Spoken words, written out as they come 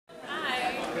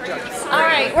All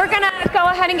right, we're going to go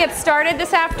ahead and get started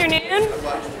this afternoon.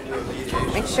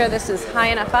 Make sure this is high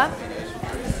enough up.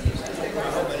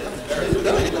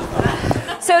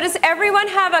 So does everyone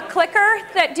have a clicker?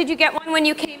 Did you get one when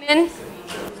you came in?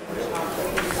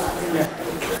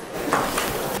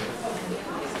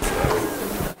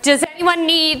 Does anyone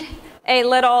need a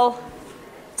little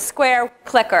square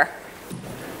clicker?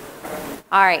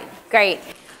 All right, great.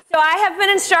 So I have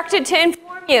been instructed to inform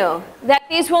you that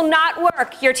these will not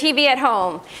work, your TV at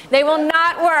home. They will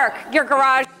not work, your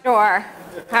garage door.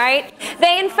 All right?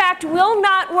 They, in fact, will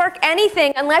not work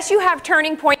anything unless you have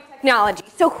turning point technology.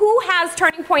 So who has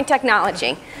turning point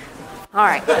technology? All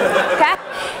right. Okay?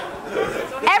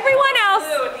 Everyone else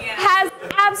has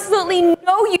absolutely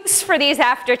no use for these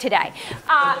after today.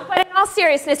 But in all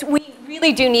seriousness, we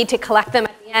really do need to collect them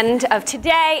at the end of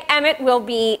today. Emmett will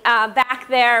be back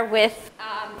there with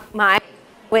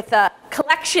a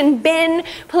collection bin.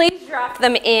 Please drop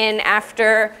them in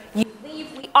after you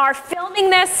leave. We are filming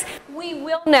this. We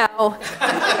will know.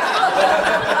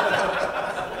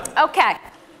 Okay.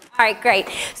 All right, great.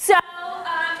 So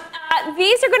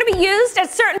these are going to be used at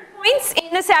certain points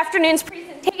in this afternoon's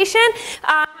presentation.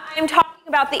 I'm talking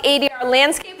about the ADR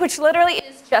Landscape, which literally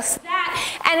is just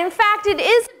that. And in fact, it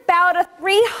is about a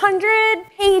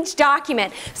 300-page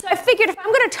document. So I figured if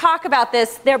I'm going to talk about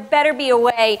this, there better be a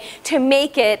way to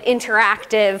make it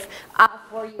interactive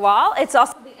for you all. It's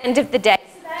also the end of the day.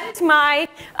 So that is my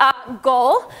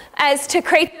goal, as to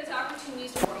create those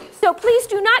opportunities for you. So please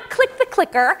do not click the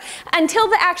clicker until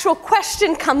the actual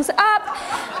question comes up.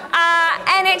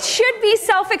 And it should be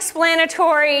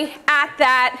self-explanatory at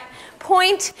that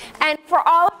point. And for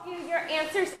all of you, your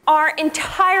answers are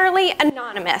entirely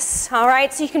anonymous. All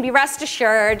right? So you can be rest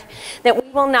assured that we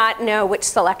will not know which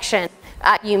selection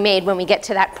you made when we get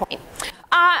to that point.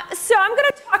 So I'm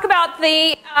going to talk about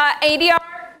the ADR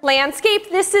Landscape.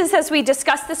 This is, as we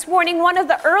discussed this morning, one of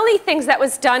the early things that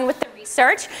was done with the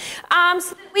research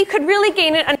so that we could really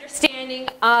gain an understanding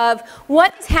of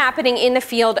what is happening in the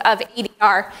field of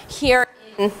ADR here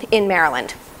in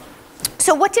Maryland.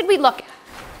 So what did we look at?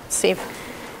 Let's see.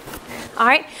 All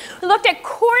right. We looked at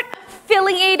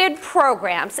court-affiliated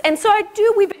programs. And so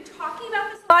we've been talking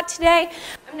about this a lot today.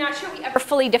 I'm not sure we ever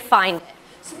fully defined it.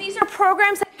 So these are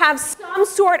programs that have some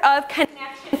sort of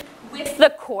connection with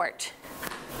the court.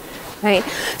 Right.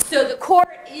 So the court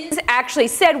is actually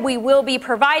said we will be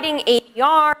providing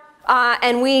ADR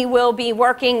and we will be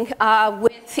working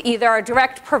with either a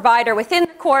direct provider within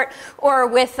the court or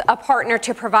with a partner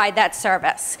to provide that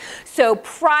service. So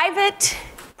private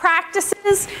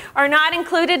practices are not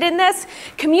included in this.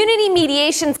 Community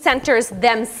mediation centers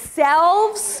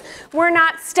themselves were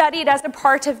not studied as a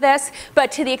part of this,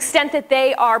 but to the extent that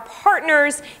they are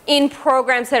partners in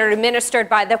programs that are administered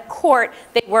by the court,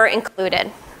 they were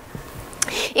included.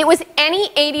 It was any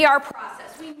ADR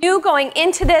process. We knew going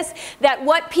into this that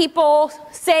what people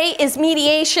say is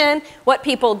mediation, what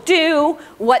people do,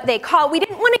 what they call. We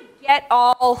didn't want to get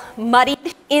all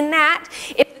muddied in that.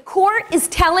 If the court is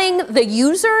telling the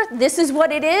user this is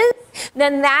what it is,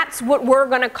 then that's what we're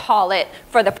going to call it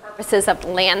for the purposes of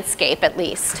landscape, at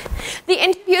least. The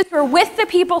interviews were with the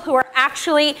people who are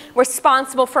actually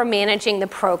responsible for managing the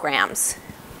programs.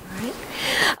 Right?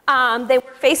 They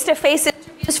were face-to-face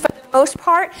interviews for the most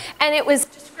part, and it was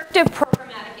descriptive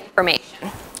programmatic information.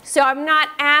 So I'm not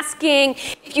asking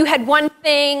if you had one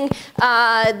thing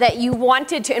that you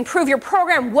wanted to improve your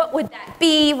program, what would that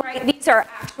be, right? These are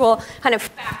actual kind of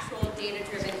factual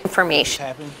data-driven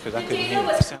information. The data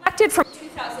was collected from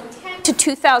 2010 to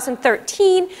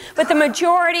 2013, but the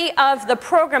majority of the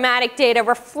programmatic data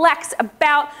reflects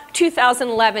about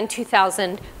 2011,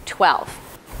 2012.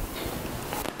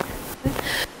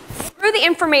 Through the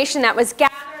information that was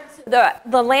gathered,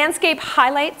 the landscape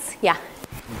highlights, yeah.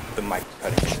 The mic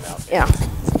cutting out. Yeah.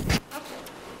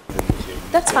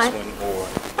 That's fine.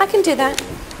 I can do that.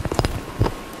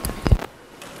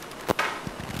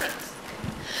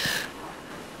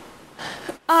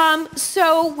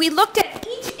 So we looked at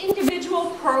each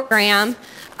individual program,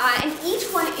 and each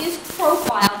one is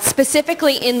profiled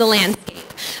specifically in the landscape.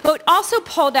 But it also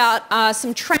pulled out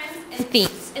some trends and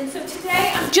themes. And so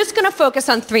today I'm just going to focus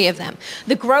on 3 of them: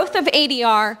 the growth of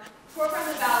ADR, program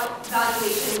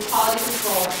evaluation, quality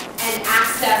control, and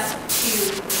access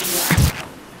to ADR.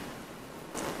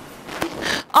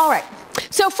 All right.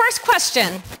 So first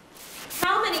question: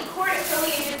 how many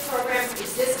court-affiliated programs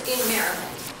exist in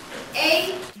Maryland?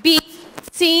 A, B,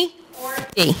 C, or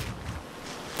D?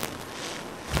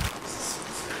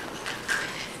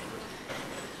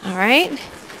 All right.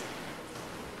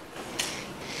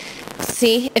 Let's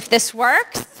see if this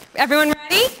works. Everyone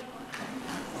ready?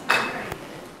 All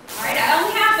right, I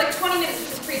only have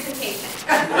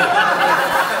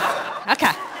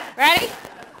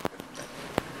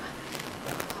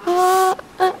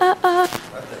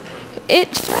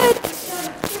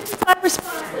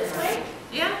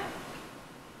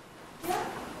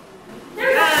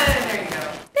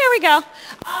go.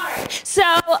 All right. So,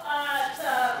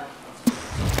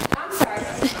 I'm sorry.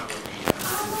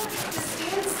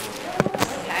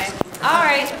 Okay. All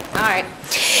right. All right.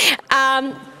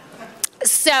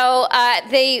 So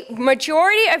the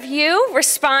majority of you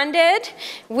responded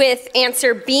with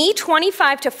answer B,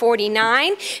 25 to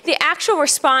 49. The actual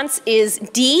response is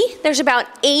D. There's about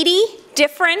 80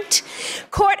 different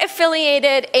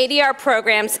court-affiliated ADR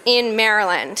programs in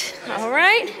Maryland. All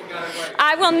right?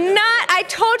 I will not, I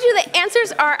told you the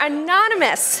answers are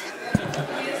anonymous.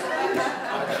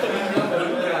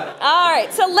 All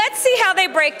right, so let's see how they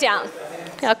break down.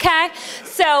 Okay,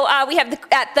 so we have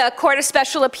at the Court of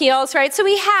Special Appeals, right? So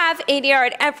we have ADR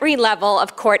at every level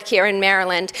of court here in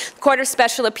Maryland. Court of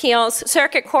Special Appeals,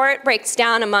 Circuit Court breaks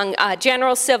down among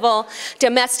general civil,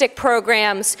 domestic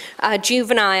programs,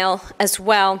 juvenile as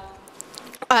well.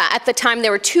 At the time, there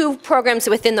were 2 programs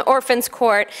within the Orphans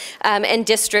Court and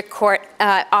District Court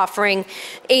offering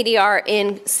ADR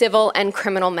in civil and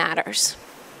criminal matters.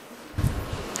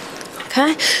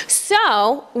 Okay,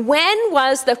 so when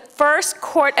was the first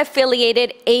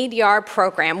court-affiliated ADR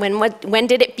program? When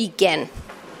did it begin?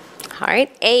 All right,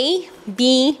 A,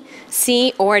 B,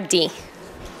 C, or D?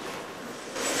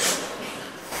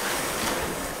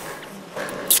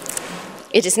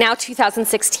 It is now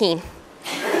 2016.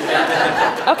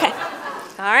 Okay,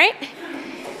 all right.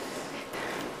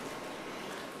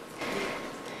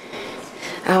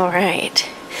 All right.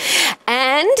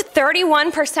 And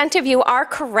 31% of you are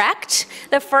correct.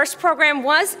 The first program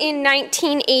was in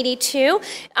 1982.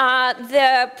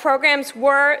 The programs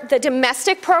were the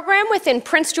domestic program within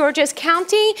Prince George's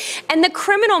County and the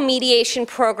criminal mediation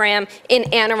program in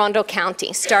Anne Arundel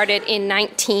County, started in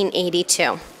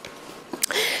 1982.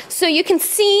 So you can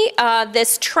see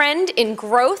this trend in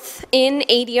growth in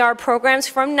ADR programs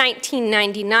from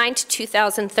 1999 to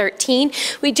 2013.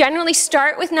 We generally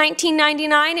start with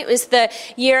 1999. It was the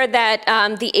year that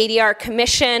the ADR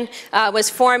Commission was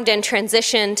formed and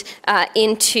transitioned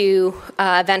into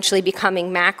eventually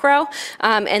becoming macro,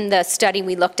 and the study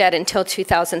we looked at until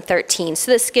 2013.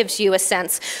 So this gives you a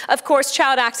sense. Of course,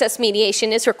 child access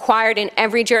mediation is required in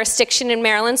every jurisdiction in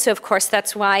Maryland, so of course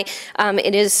that's why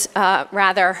it is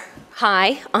rather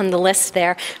high on the list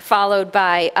there, followed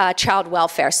by child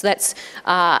welfare. So that's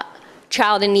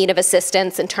child in need of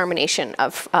assistance and termination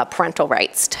of parental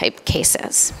rights type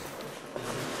cases.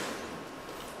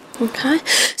 Okay,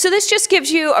 so this just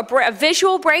gives you a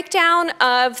visual breakdown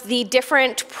of the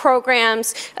different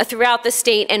programs throughout the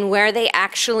state and where they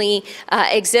actually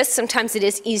exist. Sometimes it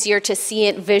is easier to see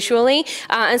it visually.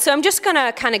 And so I'm just going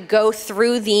to kind of go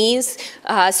through these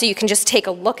so you can just take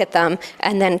a look at them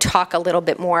and then talk a little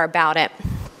bit more about it.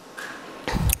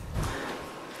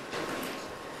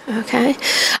 Okay,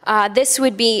 this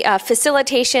would be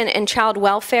facilitation and child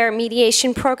welfare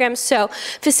mediation programs. So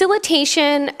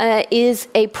facilitation is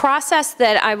a process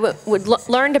that I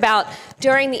learned about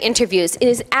during the interviews. It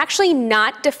is actually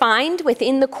not defined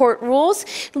within the court rules.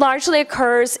 It largely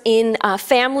occurs in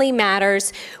family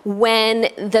matters when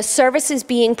the service is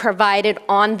being provided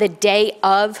on the day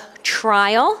of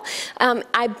trial.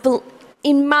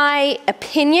 In my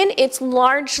opinion, it's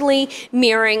largely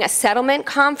mirroring a settlement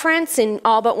conference. In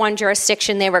all but one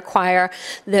jurisdiction, they require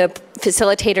the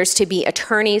facilitators to be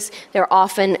attorneys. There are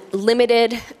often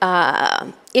limited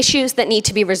issues that need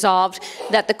to be resolved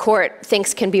that the court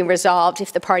thinks can be resolved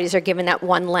if the parties are given that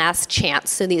one last chance.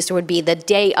 So these would be the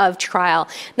day of trial.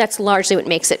 That's largely what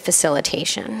makes it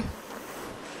facilitation.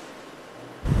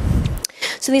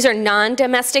 So these are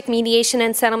non-domestic mediation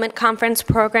and settlement conference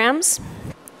programs.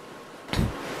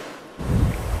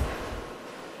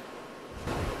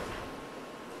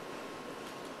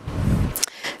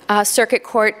 Circuit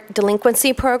court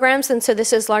delinquency programs, and so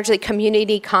this is largely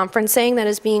community conferencing that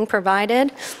is being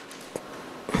provided.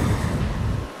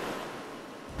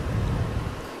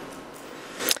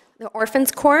 The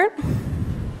Orphans Court.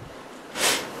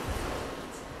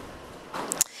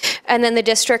 And then the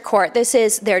district court. This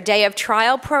is their day of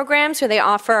trial programs where they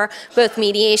offer both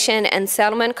mediation and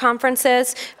settlement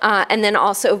conferences, and then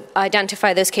also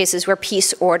identify those cases where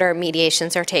peace order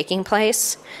mediations are taking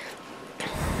place.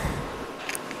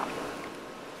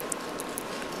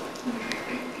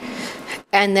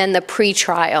 And then the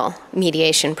pre-trial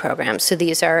mediation programs. So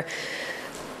these are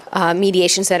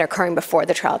mediations that are occurring before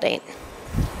the trial date.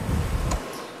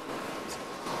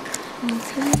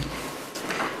 Okay.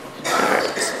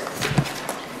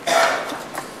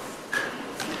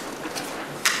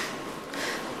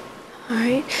 All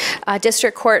right.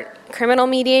 District court criminal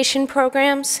mediation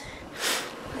programs.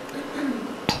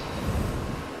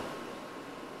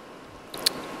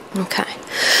 Okay.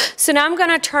 So now I'm going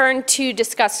to turn to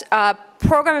discuss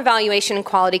program evaluation and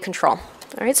quality control.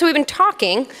 All right, so we've been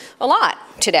talking a lot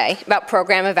today about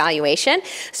program evaluation.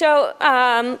 So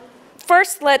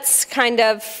first, let's kind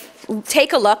of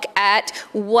take a look at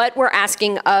what we're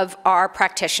asking of our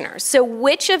practitioners. So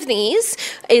which of these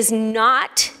is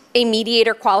not a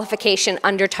mediator qualification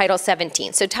under Title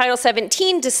 17? So Title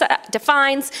 17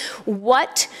 defines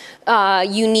what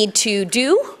you need to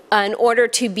do in order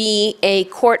to be a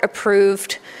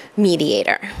court-approved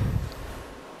mediator.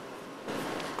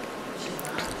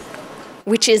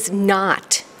 Which is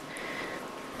not.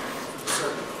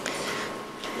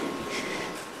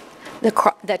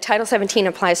 The Title 17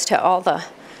 applies to all the.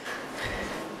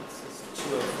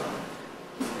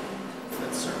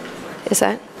 Is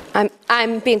that?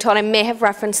 I'm being told I may have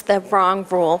referenced the wrong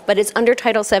rule, but it's under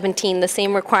Title 17. The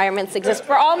same requirements exist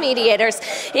for all mediators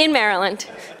in Maryland.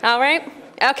 All right?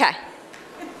 Okay.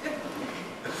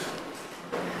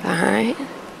 All right.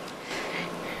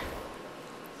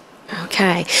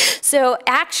 Okay, so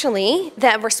actually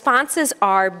the responses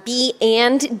are B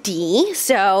and D.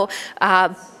 So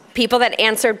people that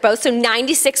answered both, so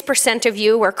 96% of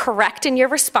you were correct in your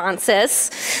responses.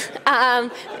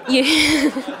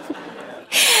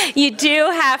 You do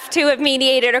have to have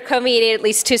mediated or co-mediated at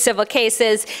least 2 civil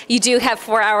cases. You do have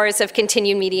 4 hours of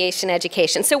continued mediation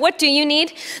education. So what do you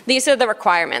need? These are the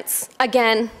requirements.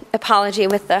 Again, apology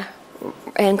with the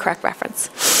incorrect reference.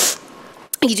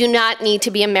 You do not need to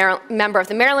be a member of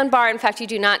the Maryland Bar. In fact, you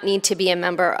do not need to be a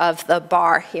member of the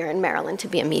bar here in Maryland to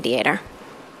be a mediator.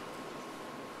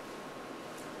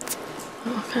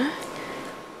 Okay.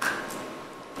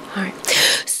 All right.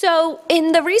 So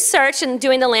in the research and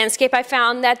doing the landscape, I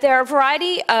found that there are a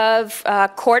variety of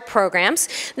court programs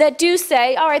that do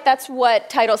say, all right, that's what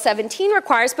Title 17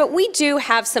 requires, but we do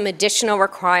have some additional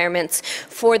requirements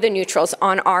for the neutrals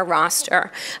on our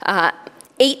roster.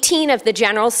 18 of the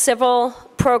general civil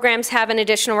programs have an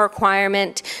additional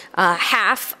requirement.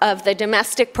 Half of the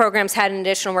domestic programs had an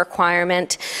additional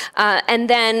requirement. And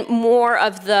then more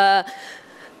of the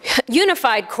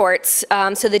unified courts,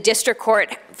 so the district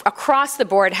court across the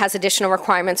board has additional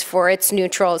requirements for its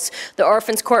neutrals. The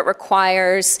orphans court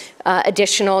requires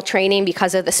additional training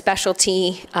because of the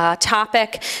specialty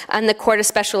topic, and the Court of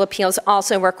Special Appeals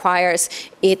also requires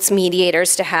its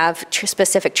mediators to have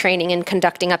specific training in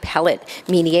conducting appellate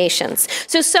mediations.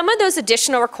 So some of those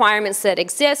additional requirements that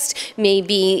exist may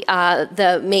be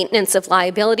the maintenance of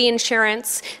liability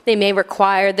insurance. They may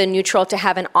require the neutral to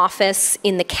have an office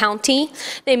in the county.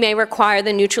 They may require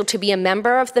the neutral to be a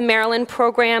member of the Maryland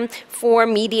program for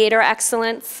mediator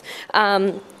excellence.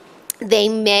 They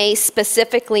may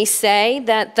specifically say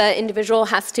that the individual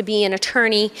has to be an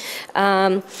attorney.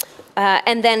 And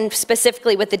then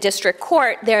specifically with the district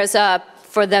court, there's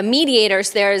for the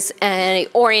mediators, there's an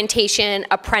orientation,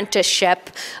 apprenticeship,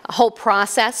 a whole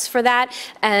process for that.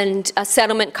 And a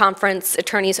settlement conference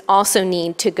attorneys also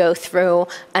need to go through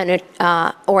an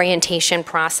orientation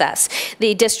process.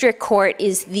 The district court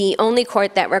is the only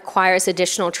court that requires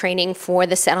additional training for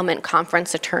the settlement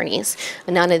conference attorneys.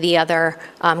 None of the other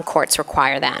courts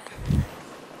require that.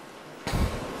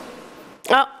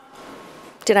 Oh,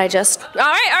 did I just? All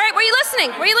right, were you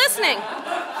listening? Were you listening?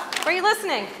 Were you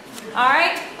listening? All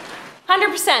right,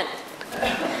 100%.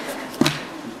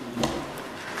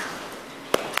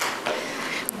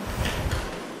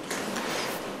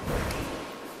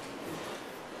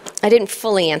 I didn't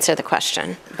fully answer the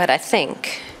question, but I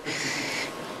think.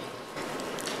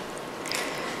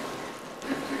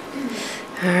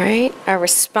 All right, our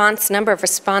number of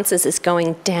responses is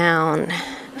going down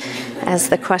as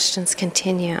the questions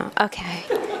continue. Okay,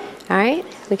 all right,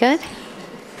 we good?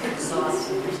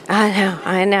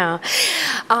 I know.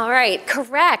 All right,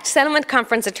 correct. Settlement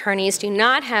conference attorneys do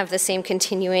not have the same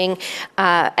continuing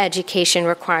education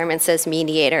requirements as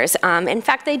mediators. In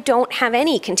fact, they don't have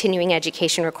any continuing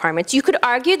education requirements. You could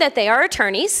argue that they are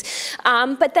attorneys,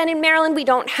 but then in Maryland, we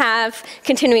don't have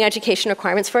continuing education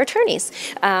requirements for attorneys.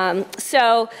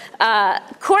 Court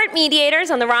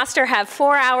mediators on the roster have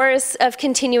 4 hours of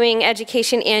continuing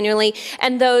education annually,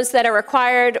 and those that are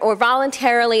required or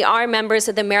voluntarily are members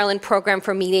of the Maryland Program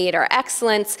for Mediator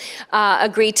Excellence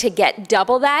agree to get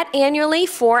double that annually,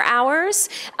 4 hours,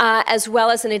 as well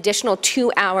as an additional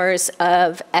 2 hours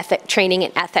of training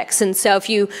in ethics. And so if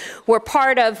you were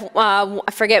part of,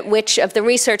 I forget which of the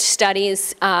research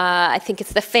studies, I think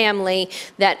it's the family,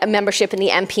 that a membership in the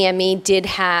MPME did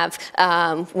have,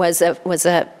 was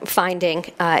a finding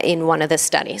in one of the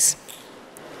studies.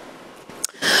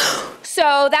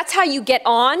 So that's how you get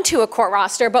on to a court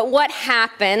roster, but what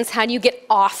happens? How do you get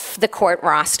off the court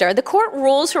roster? The court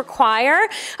rules require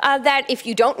that if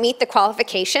you don't meet the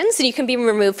qualifications, you can be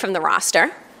removed from the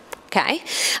roster. Okay,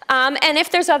 and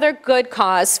if there's other good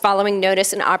cause following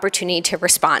notice and opportunity to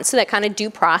respond, so that kind of due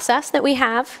process that we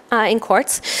have in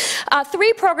courts.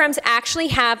 3 programs actually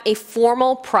have a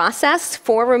formal process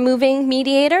for removing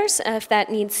mediators if that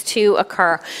needs to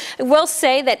occur. I will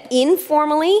say that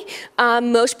informally,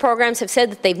 most programs have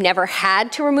said that they've never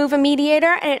had to remove a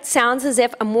mediator, and it sounds as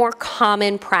if a more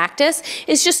common practice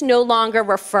is just no longer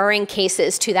referring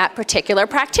cases to that particular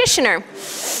practitioner.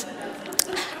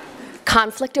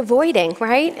 Conflict avoiding,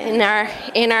 right,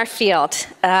 in our field.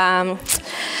 I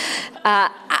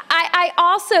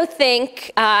also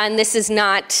think, and this is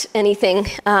not anything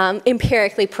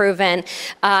empirically proven,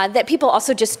 that people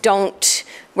also just don't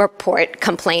report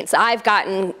complaints. I've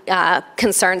gotten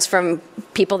concerns from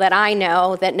people that I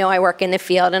know I work in the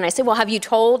field, and I say, well, have you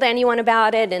told anyone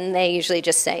about it? And they usually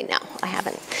just say, no, I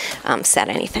haven't said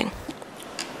anything.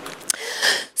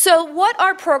 So what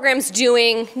are programs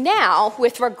doing now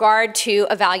with regard to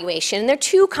evaluation? There are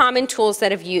 2 common tools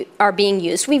that are being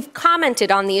used. We've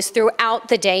commented on these throughout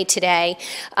the day today,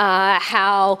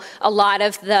 how a lot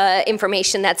of the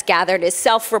information that's gathered is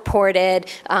self-reported,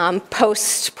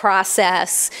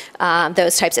 post-process,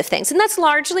 those types of things. And that's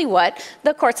largely what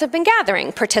the courts have been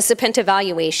gathering, participant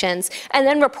evaluations, and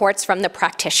then reports from the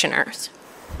practitioners.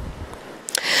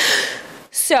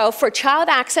 So for child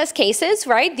access cases,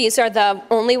 right, these are the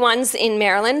only ones in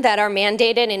Maryland that are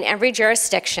mandated in every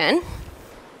jurisdiction.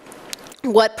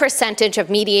 What percentage of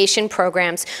mediation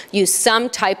programs use some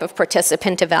type of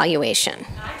participant evaluation?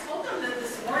 I told them that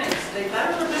this morning, so they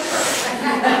better remember.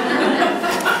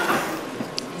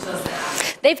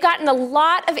 They've gotten a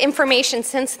lot of information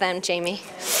since then, Jamie.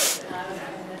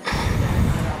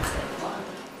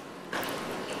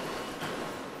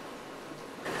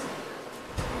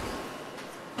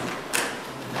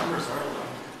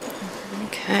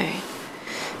 Okay.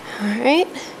 All right.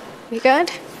 We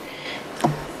good?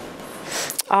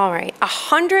 All right.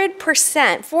 100%.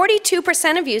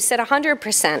 42% of you said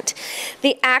 100%.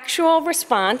 The actual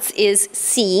response is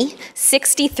C,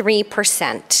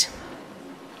 63%.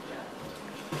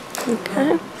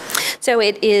 Okay. So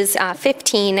it is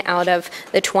 15 out of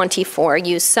the 24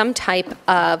 use some type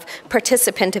of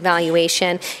participant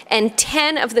evaluation, and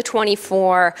 10 of the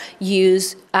 24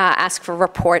 ask for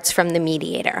reports from the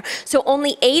mediator. So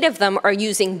only 8 of them are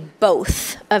using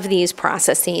both of these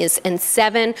processes, and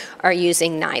 7 are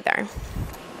using neither.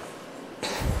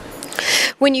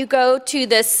 When you go to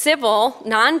the civil,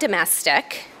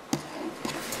 non-domestic,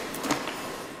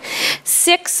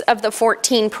 6 of the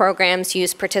 14 programs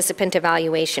use participant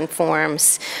evaluation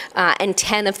forms, and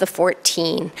 10 of the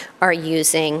 14 are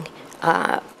using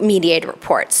mediated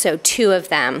reports. So 2 of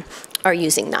them are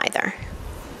using neither.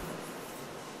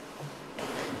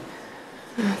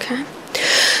 Okay.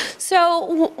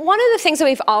 So one of the things that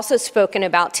we've also spoken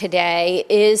about today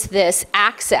is this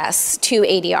access to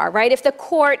ADR, right? If the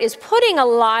court is putting a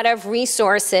lot of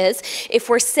resources, if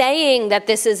we're saying that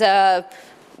this is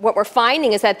what we're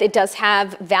finding is that it does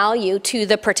have value to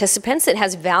the participants, it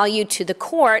has value to the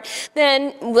court,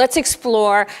 then let's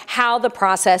explore how the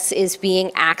process is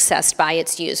being accessed by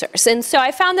its users. And so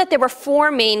I found that there were 4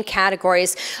 main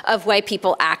categories of way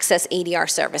people access ADR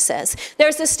services.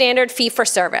 There's the standard fee for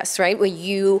service, right, where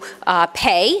you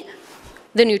pay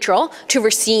the neutral to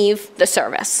receive the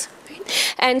service.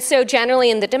 And so generally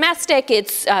in the domestic,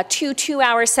 it's 2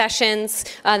 two-hour sessions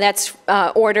that's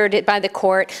ordered by the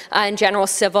court. In general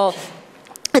civil,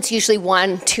 it's usually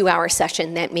 1 two-hour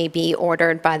session that may be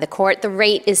ordered by the court. The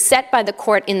rate is set by the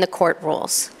court in the court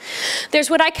rules. There's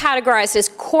what I categorize as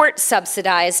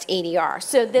court-subsidized ADR.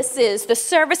 So this is the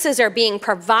services are being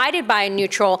provided by a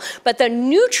neutral, but the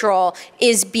neutral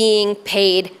is being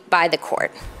paid by the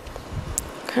court.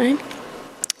 Okay.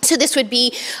 So this would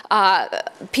be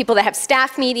people that have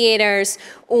staff mediators,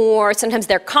 or sometimes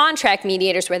they're contract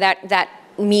mediators where that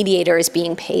mediator is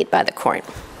being paid by the court.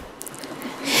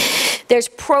 There's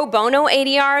pro bono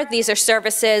ADR. These are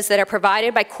services that are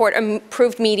provided by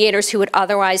court-approved mediators who would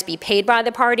otherwise be paid by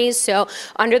the parties. So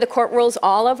under the court rules,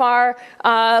 all of our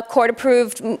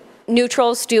court-approved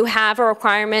neutrals do have a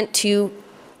requirement to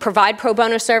provide pro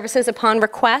bono services upon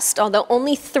request, although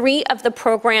only 3 of the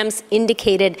programs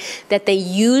indicated that they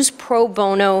use pro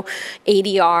bono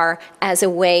ADR as a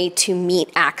way to meet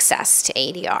access to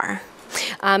ADR.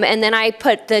 And then I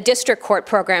put the district court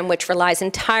program, which relies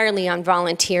entirely on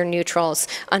volunteer neutrals,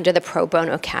 under the pro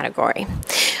bono category.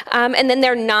 And then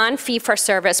there are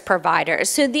non-fee-for-service providers.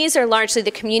 So these are largely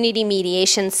the community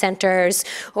mediation centers,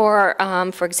 or,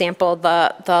 for example,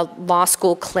 the law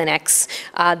school clinics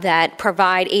that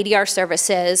provide ADR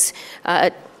services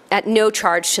at no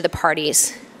charge to the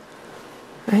parties.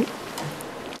 Right?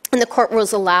 And the court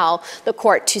rules allow the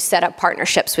court to set up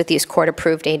partnerships with these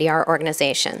court-approved ADR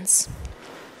organizations.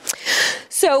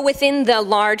 So within the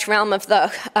large realm of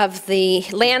the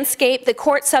landscape, the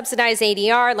court-subsidized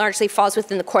ADR largely falls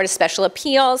within the Court of Special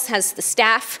Appeals, has the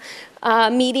staff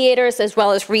mediators as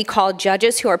well as recalled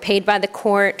judges who are paid by the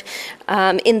court.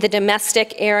 In the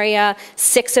domestic area,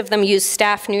 6 of them use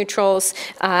staff neutrals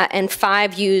and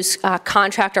 5 use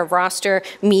contract or roster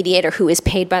mediator who is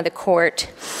paid by the court.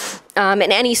 And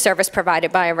any service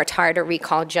provided by a retired or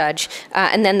recalled judge.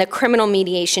 And then the criminal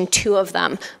mediation, 2 of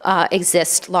them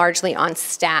exist largely on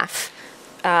staff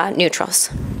neutrals.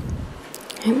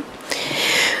 Okay.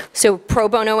 So pro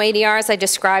bono ADR, as I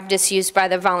described, is used by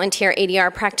the volunteer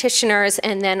ADR practitioners,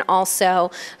 and then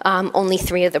also only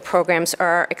 3 of the programs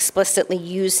are explicitly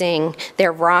using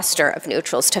their roster of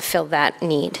neutrals to fill that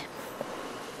need.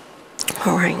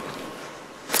 All right.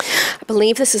 I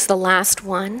believe this is the last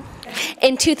one.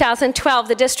 In 2012,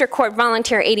 the District Court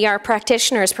volunteer ADR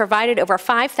practitioners provided over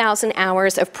 5,000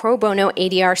 hours of pro bono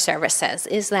ADR services.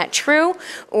 Is that true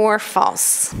or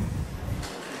false?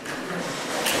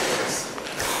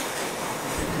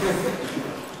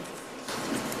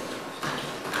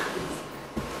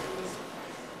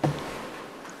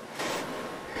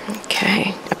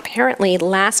 Okay, apparently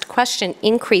last question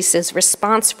increases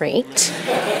response rate.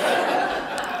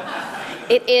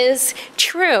 It is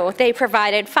true. They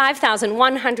provided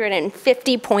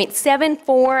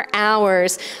 5,150.74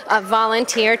 hours of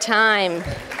volunteer time.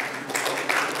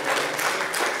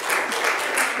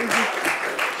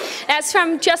 That's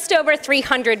from just over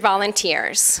 300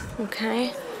 volunteers, okay?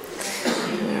 All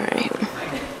right.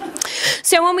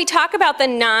 So when we talk about the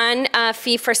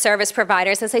non-fee-for-service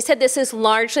providers, as I said, this is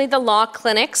largely the law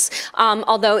clinics,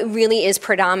 although it really is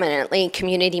predominantly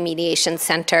community mediation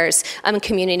centers and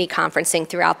community conferencing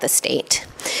throughout the state.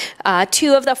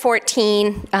 2 of the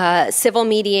 14 civil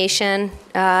mediation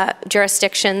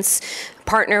jurisdictions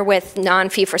partner with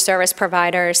non-fee-for-service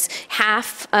providers.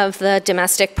 Half of the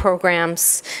domestic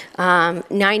programs,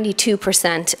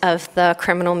 92% of the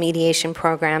criminal mediation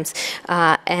programs,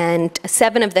 and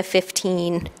 7 of the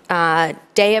 15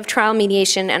 day of trial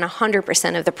mediation and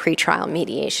 100% of the pretrial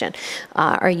mediation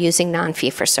are using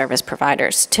non-fee-for-service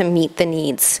providers to meet the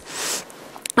needs.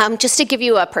 Just to give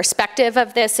you a perspective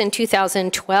of this, in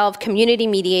 2012, community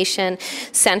mediation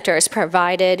centers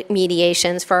provided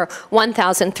mediations for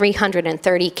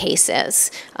 1,330 cases.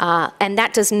 And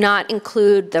that does not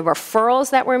include the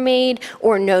referrals that were made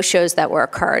or no-shows that were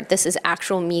occurred. This is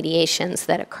actual mediations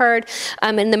that occurred.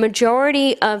 And the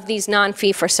majority of these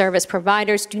non-fee-for-service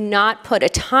providers do not put a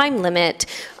time limit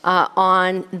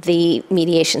on the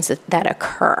mediations that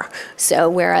occur. So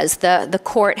whereas the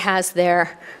court has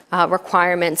their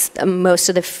requirements, most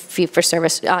of the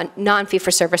fee-for-service,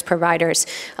 non-fee-for-service providers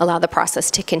allow the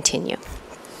process to continue.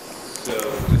 So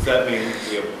does that mean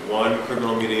we have one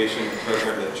criminal mediation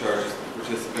program that charges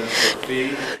participants a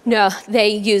fee? No, they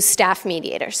use staff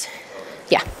mediators.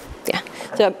 Yeah, yeah.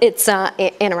 So it's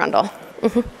Anne Arundel.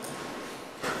 Mm-hmm.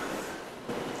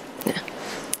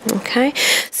 Okay,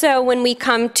 so when we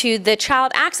come to the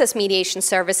child access mediation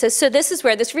services, so this is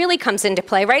where this really comes into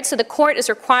play, right? So the court is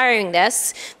requiring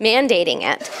this, mandating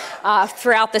it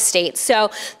throughout the state.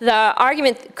 So the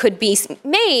argument could be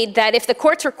made that if the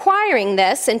court's requiring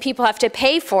this and people have to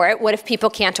pay for it, what if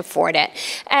people can't afford it?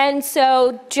 And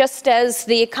so just as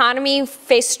the economy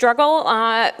faced struggle,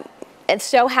 and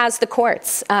so has the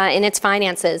courts in its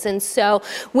finances. And so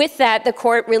with that, the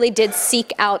court really did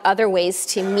seek out other ways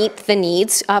to meet the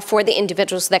needs for the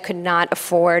individuals that could not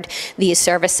afford these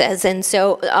services. And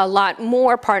so a lot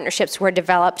more partnerships were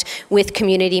developed with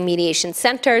community mediation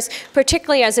centers,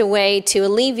 particularly as a way to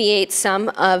alleviate some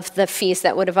of the fees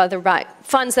that would have otherwise,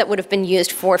 funds that would have been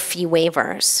used for fee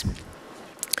waivers.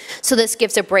 So this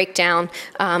gives a breakdown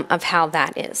of how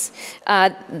that is.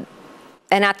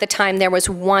 And at the time, there was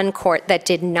one court that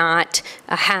did not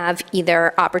have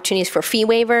either opportunities for fee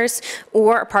waivers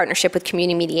or a partnership with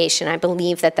community mediation. I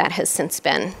believe that that has since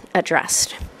been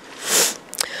addressed.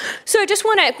 So I just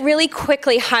want to really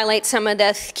quickly highlight some of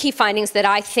the key findings that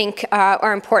I think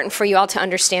are important for you all to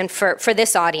understand for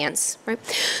this audience. Right?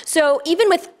 So even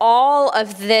with all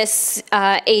of this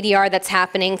ADR that's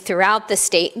happening throughout the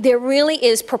state, there really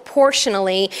is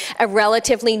proportionally a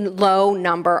relatively low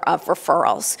number of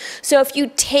referrals. So if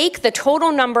you take the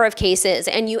total number of cases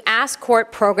and you ask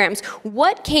court programs,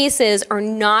 what cases are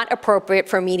not appropriate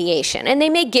for mediation? And they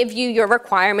may give you your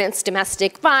requirements,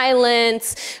 domestic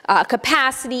violence,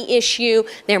 capacity issue,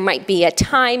 there might be a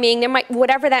timing, there might,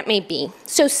 whatever that may be.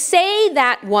 So say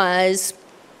that was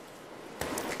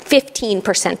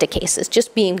 15% of cases,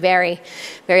 just being very,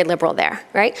 very liberal there,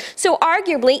 right? So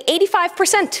arguably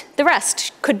 85%, the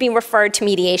rest, could be referred to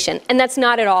mediation, and that's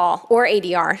not at all, or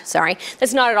ADR, sorry,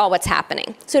 that's not at all what's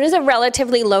happening. So it is a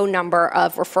relatively low number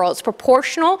of referrals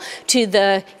proportional to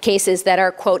the cases that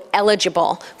are, quote,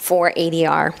 eligible for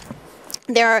ADR.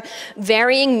 There are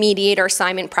varying mediator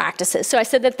assignment practices. So I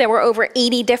said that there were over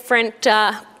 80 different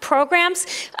programs,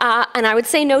 and I would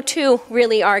say no two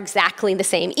really are exactly the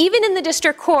same. Even in the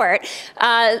district court,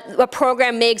 a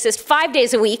program may exist 5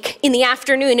 days a week in the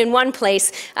afternoon in one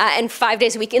place and 5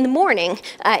 days a week in the morning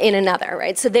in another,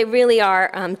 right? So they really are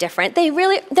different.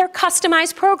 They're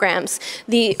customized programs.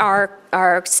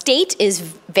 Our state is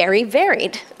very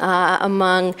varied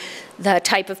among the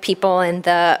type of people and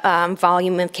the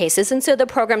volume of cases, and so the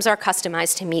programs are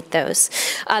customized to meet those.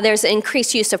 There's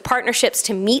increased use of partnerships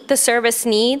to meet the service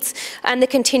needs and the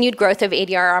continued growth of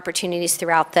ADR opportunities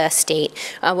throughout the state.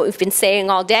 What we've been saying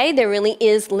all day, there really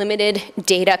is limited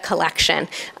data collection.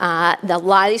 A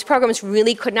lot of these programs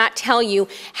really could not tell you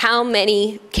how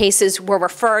many cases were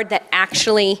referred that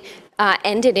actually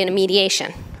ended in a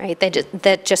mediation, right?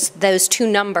 That just those two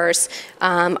numbers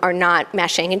are not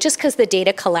meshing, and just because the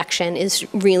data collection is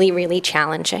really, really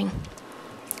challenging.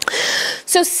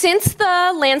 So since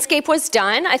the landscape was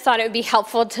done, I thought it would be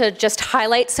helpful to just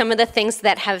highlight some of the things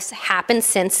that have happened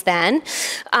since then.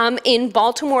 In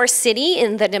Baltimore City,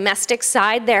 in the domestic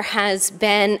side, there has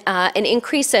been an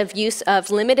increase of use of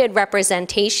limited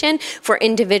representation for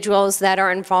individuals that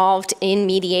are involved in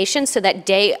mediation, so that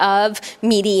day of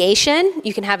mediation,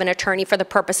 you can have an attorney for the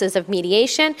purposes of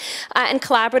mediation, and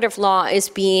collaborative law is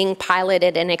being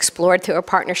piloted and explored through a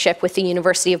partnership with the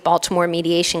University of Baltimore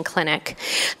Mediation Clinic.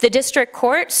 The district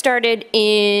court started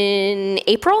in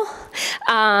April,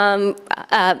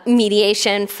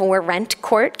 mediation for rent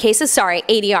court cases, sorry,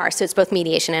 ADR, so it's both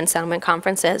mediation and settlement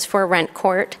conferences for rent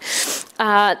court.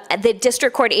 The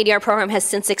district court ADR program has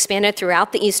since expanded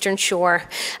throughout the Eastern Shore,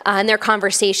 and there are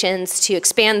conversations to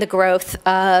expand the growth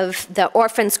of the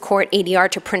Orphans Court ADR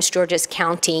to Prince George's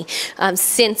County.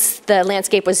 Since the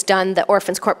landscape was done, the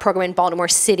Orphans Court program in Baltimore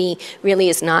City really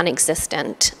is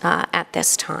non-existent at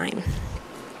this time.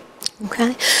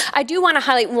 Okay. I do want to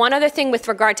highlight one other thing with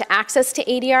regard to access to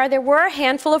ADR. There were a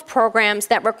handful of programs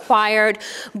that required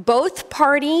both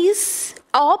parties,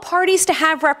 all parties, to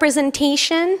have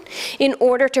representation in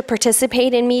order to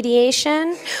participate in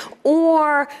mediation,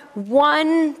 or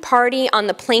one party on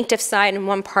the plaintiff side and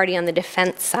one party on the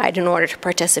defense side in order to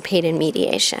participate in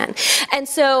mediation. And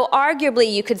so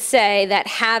arguably you could say that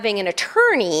having an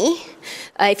attorney,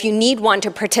 if you need one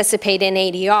to participate in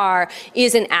ADR,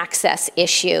 is an access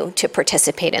issue to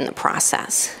participate in the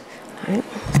process. All right.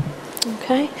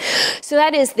 Okay, so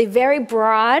that is the very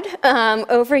broad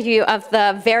overview of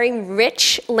the very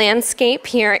rich landscape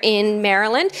here in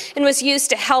Maryland, and was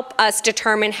used to help us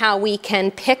determine how we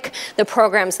can pick the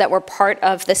programs that were part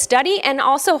of the study, and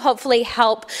also hopefully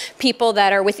help people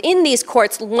that are within these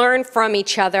courts learn from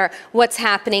each other what's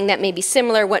happening that may be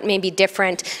similar, what may be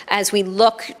different, as we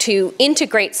look to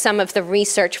integrate some of the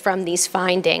research from these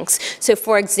findings. So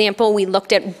for example, we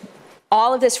looked at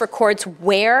all of this records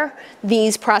where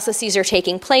these processes are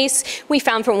taking place. We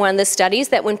found from one of the studies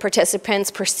that when participants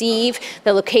perceive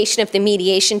the location of the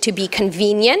mediation to be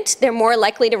convenient, they're more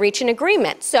likely to reach an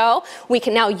agreement. So we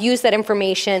can now use that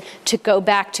information to go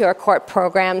back to our court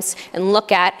programs and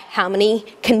look at how many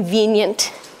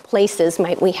convenient places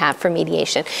might we have for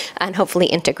mediation, and hopefully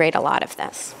integrate a lot of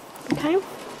this. Okay?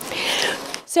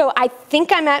 So I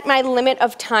think I'm at my limit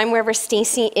of time wherever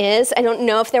Stacy is. I don't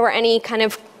know if there were any kind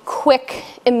of quick,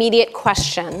 immediate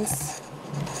questions.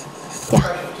 Yeah.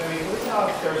 Question, Toby. Do we know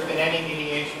if there's been any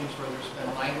mediations where there's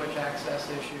been language access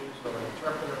issues, where an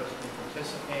interpreter has been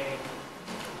participating?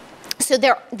 So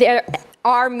there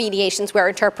are mediations where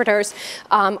interpreters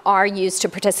are used to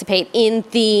participate. In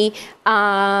the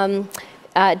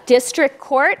district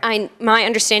court, my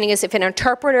understanding is if an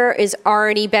interpreter is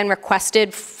already been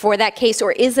requested for that case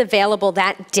or is available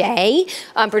that day,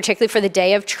 particularly for the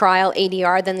day of trial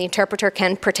ADR, then the interpreter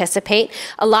can participate.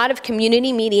 A lot of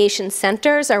community mediation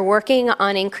centers are working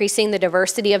on increasing the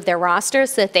diversity of their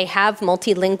rosters so that they have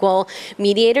multilingual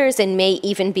mediators and may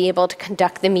even be able to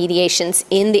conduct the mediations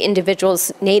in the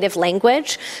individual's native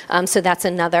language. So that's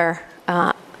another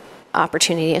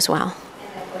opportunity as well.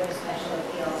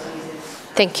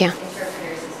 Thank you.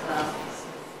 Interpreters as well.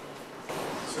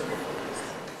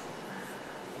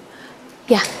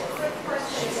 Yeah. Quick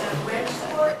question is on rent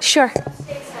court. Sure.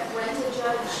 States have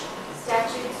rent-a-judge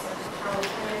statutes, probably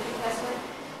penalty assessment.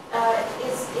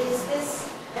 Is this,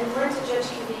 and rent-a-judge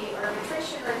can be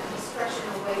arbitration or discretion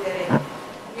in a way that it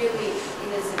really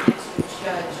is an extra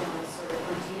judge on sort of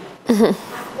routine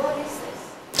What is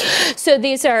this? So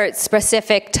these are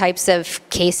specific types of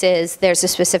cases. There's a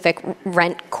specific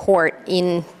rent court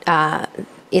in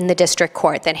the district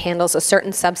court that handles a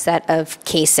certain subset of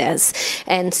cases.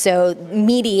 And so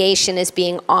mediation is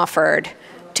being offered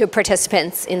to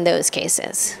participants in those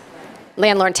cases.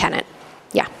 Landlord-tenant,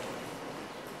 yeah.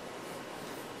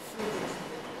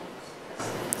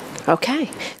 Okay,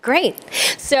 great.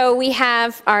 So we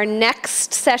have our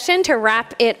next session to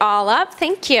wrap it all up.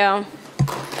 Thank you.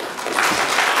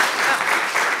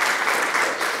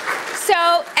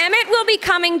 So Emmett will be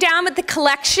coming down with the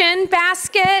collection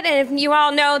basket, and you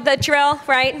all know the drill,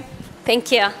 right?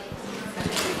 Thank you.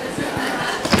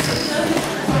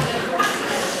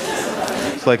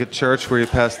 It's like at church where you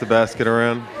pass the basket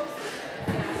around.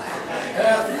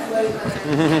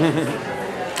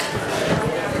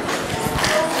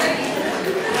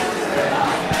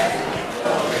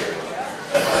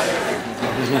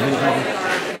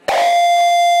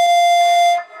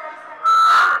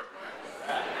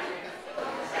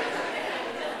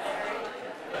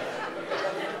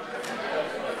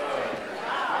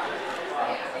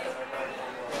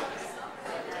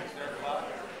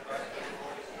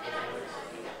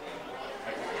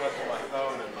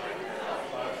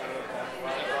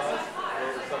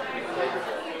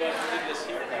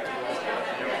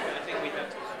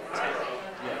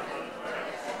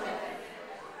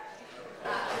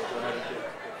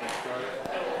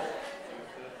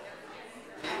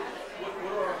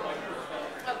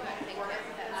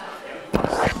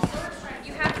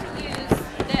 You have to use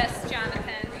this,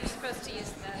 Jonathan. You're supposed to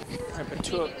use this. Right,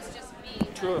 but Maybe it was just me.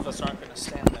 two of us aren't going to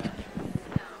stand there.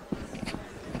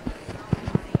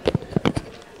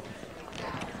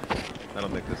 I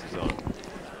don't think this is on.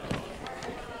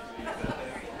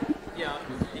 Yeah,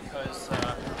 because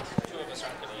two of us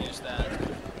aren't going to use that.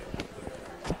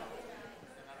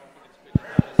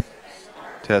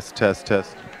 Test, test,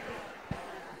 test.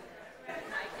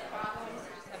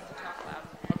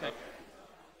 Okay.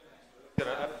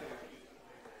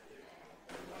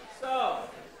 So,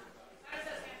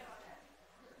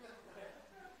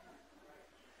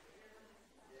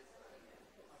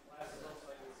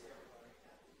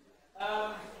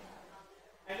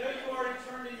 I know you already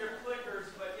turned in your clickers,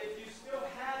 but if you still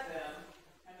had them,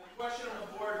 and the question on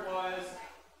the board was,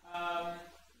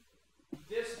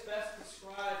 this best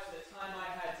describes the time I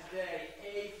had today.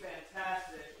 A,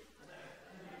 fantastic.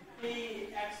 B,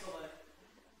 excellent.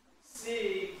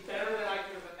 C, better than I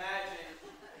could have imagined.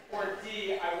 Or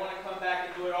D, I want to come back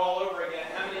and do it all over again.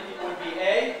 How many people would be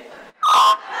A?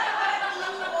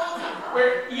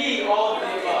 Where E, all of the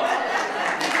above.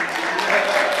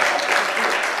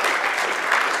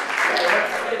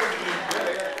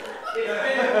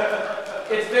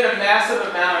 It's been a massive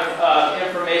amount of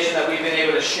information that we've been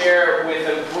able to share with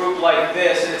a group like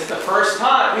this, and it's the first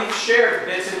time we've shared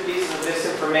bits and pieces of this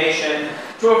information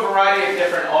to a variety of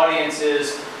different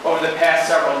audiences over the past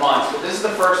several months. But this is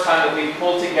the first time that we've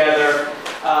pulled together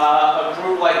a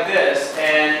group like this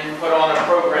and put on a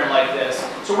program like this.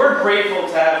 So we're grateful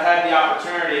to have had the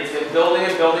opportunity. It's been building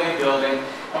and building and building,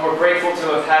 and we're grateful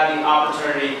to have had the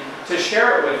opportunity to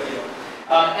share it with you.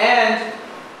 And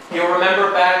you'll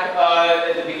remember back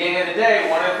at the beginning of the day,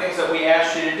 one of the things that we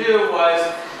asked you to do was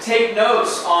take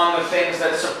notes on the things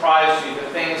that surprised you, the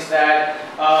things that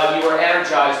you were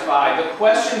energized by, the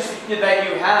questions that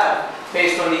you have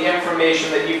based on the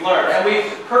information that you've learned. And we've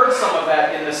heard some of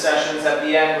that in the sessions at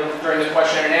the end during the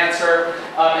question and answer,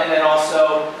 and then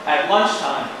also at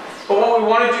lunchtime. But what we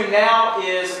want to do now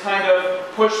is kind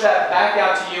of push that back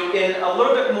out to you in a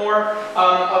little bit more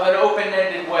of an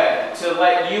open-ended way, to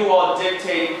let you all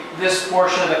dictate this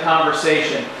portion of the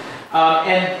conversation.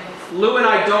 And Lou and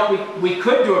I we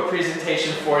could do a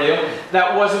presentation for you.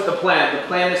 That wasn't the plan. The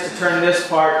plan is to turn this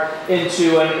part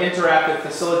into an interactive,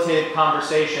 facilitated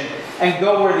conversation and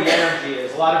go where the energy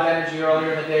is. A lot of energy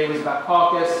earlier in the day was about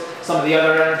caucus. Some of the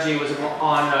other energy was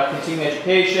on continuing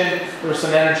education. There was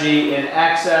some energy in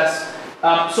access.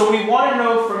 So we want to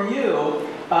know from you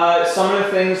some of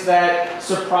the things that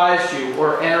surprised you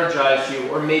or energized you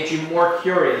or made you more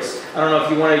curious. I don't know if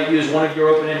you want to use one of your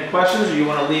open-ended questions or you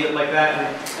want to leave it like that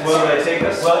and see where I take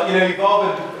us. Well, you know, you've all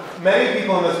been, many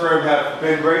people in this room have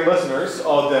been great listeners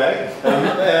all day,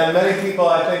 and many people,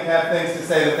 I think, have things to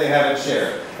say that they haven't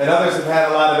shared. And others have had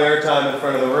a lot of airtime in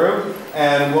front of the room,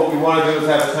 and what we want to do is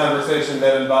have a conversation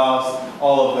that involves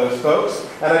all of those folks.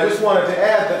 And I just wanted to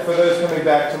add that for those coming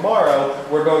back tomorrow,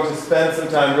 we're going to spend some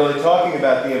time really talking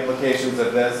about the implications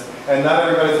of this, and not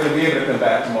everybody's going to be able to come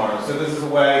back tomorrow. So this is a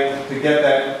way to get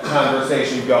that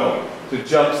conversation going, to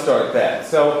jumpstart that.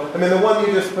 So, I mean, the one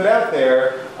you just put out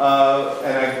there,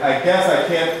 and I guess I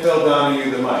can't Phil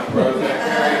Donahue the mic. We're going to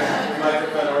carry the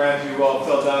microphone around you all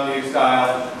Phil Donahue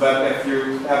style, but if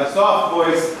you have a soft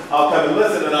voice, I'll come and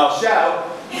listen and I'll shout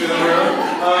to the room.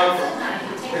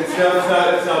 It's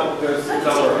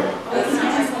not working.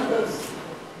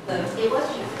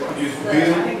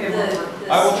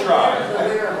 I will try.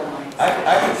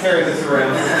 I can carry this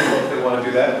around if they want to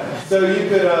do that. So you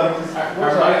could,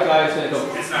 Our mic guy is going to go.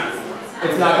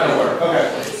 It's not going to work.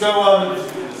 Okay. So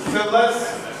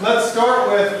let's start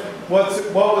with what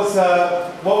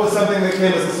was something that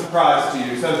came as a surprise to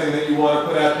you, something that you want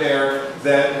to put out there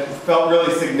that felt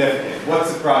really significant. What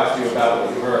surprised you about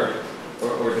what you heard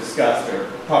or discussed or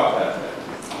talked about today?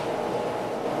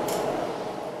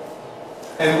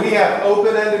 And we have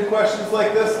open-ended questions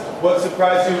like this. What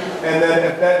surprised you? And then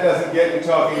if that doesn't get you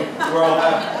talking, we'll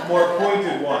have more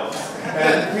pointed ones.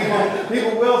 And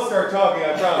people will start talking,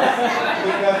 I promise.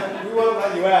 Because we won't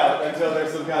let you out until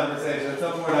there's some conversation. At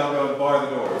some point I'll go and bar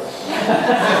the doors.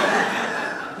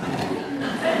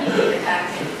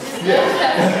 Yeah.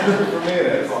 For me it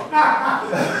is.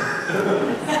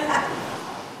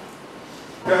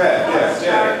 Go ahead. Yes,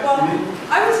 Jenny. Well,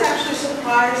 I was actually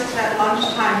surprised at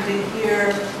lunchtime to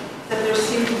hear that there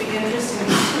seemed to be interest in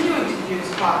continuing to use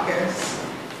caucus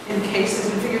in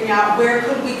cases and figuring out where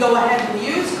could we go ahead and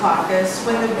use caucus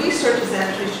when the research is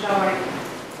actually showing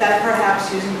that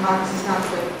perhaps using caucus is not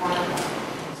the way to formula.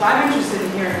 So I'm interested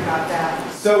in hearing about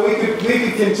that. So we could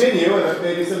continue, and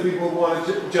maybe some people want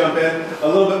to jump in a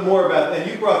little bit more about, and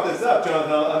you brought this up,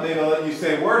 Jonathan, maybe I'll let you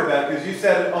say a word about it, because you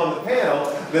said it on the panel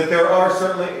that there are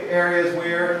certainly areas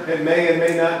where it may and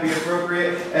may not be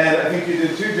appropriate, and I think you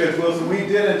did too, Judge Wilson. We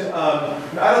didn't,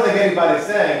 I don't think anybody's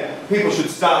saying people should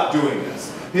stop doing this.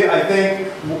 I think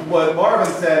what Marvin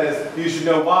said is you should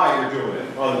know why you're doing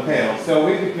it on the panel. So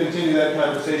we could continue that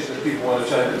conversation if people want to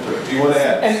chime into it. Do you want to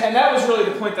add? And that was really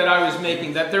the point that I was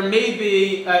making, that there may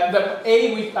be, I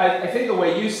think the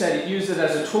way you said it, use it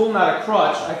as a tool, not a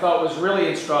crutch, I thought was really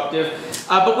instructive.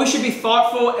 But we should be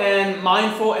thoughtful and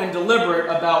mindful and deliberate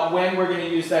about when we're going to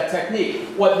use that technique.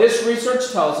 What this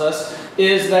research tells us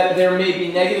is that there may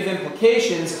be negative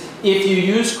implications if you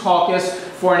use caucus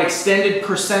for an extended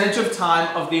percentage of time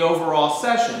of the overall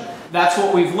session. That's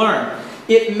what we've learned.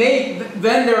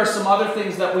 Then there are some other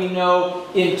things that we know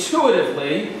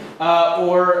intuitively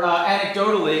or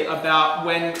anecdotally about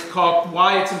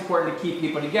why it's important to keep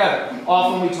people together.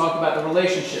 Often we talk about the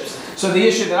relationships. So the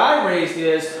issue that I raised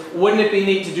is, wouldn't it be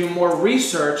neat to do more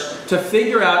research to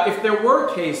figure out if there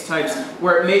were case types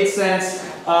where it made sense,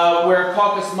 where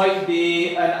caucus might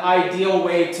be an ideal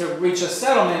way to reach a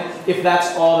settlement if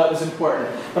that's all that was important.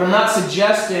 But I'm not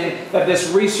suggesting that this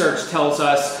research tells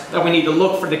us that we need to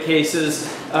look for the cases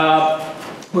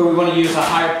where we want to use a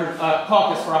higher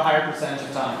caucus for a higher percentage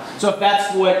of time. So if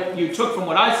that's what you took from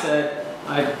what I said,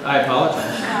 I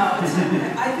apologize. No, it's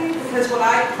okay. I think because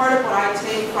part of what I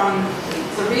take from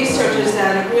the research is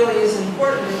that it really is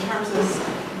important in terms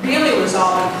of really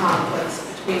resolving conflicts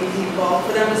between people,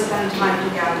 for them to spend time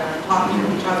together and talking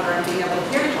to each other and being able to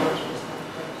hear each other.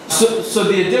 So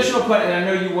the additional point, and I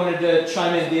know you wanted to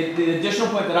chime in, the additional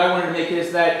point that I wanted to make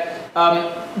is that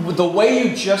the way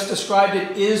you just described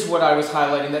it is what I was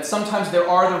highlighting, that sometimes there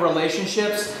are the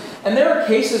relationships, and there are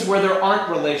cases where there aren't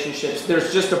relationships.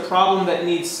 There's just a problem that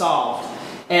needs solved.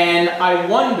 And I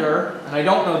wonder, and I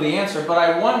don't know the answer, but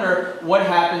I wonder what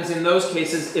happens in those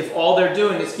cases if all they're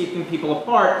doing is keeping people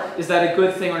apart. Is that a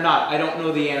good thing or not? I don't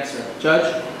know the answer. Judge?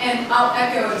 And I'll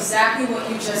echo exactly what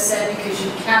you just said, because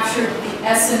you captured the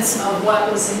essence of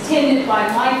what was intended by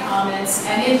my comments.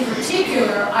 And in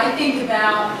particular, I think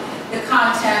about the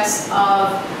context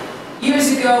of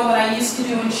years ago when I used to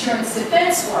do insurance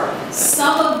defense work.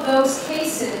 Some of those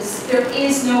cases, there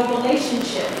is no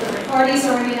relationship. The parties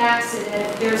are in an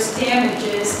accident, there's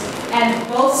damages, and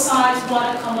both sides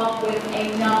want to come up with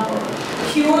a number,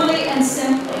 purely and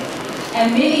simply.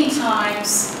 And many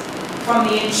times, from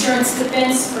the insurance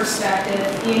defense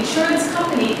perspective, the insurance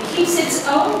company keeps its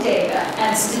own data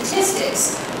and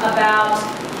statistics about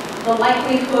the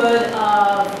likelihood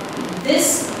of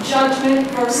this judgment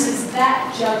versus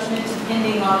that judgment,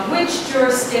 depending on which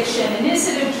jurisdiction, and is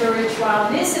it a jury trial,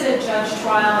 and is it a judge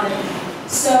trial, and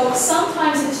so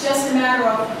sometimes it's just a matter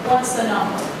of what's the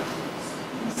number.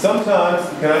 Sometimes,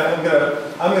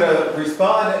 I'm gonna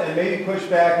respond and maybe push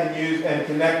back and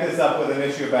connect this up with an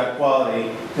issue about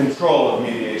quality control of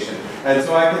mediation. And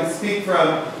so I can speak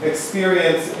from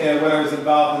experience when I was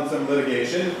involved in some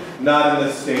litigation, not in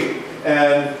this state.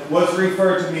 and was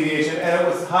referred to mediation, and it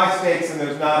was high stakes and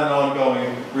there's not an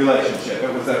ongoing relationship.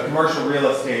 It was a commercial real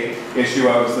estate issue.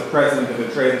 I was the president of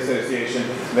a trade association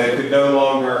that could no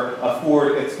longer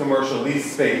afford its commercial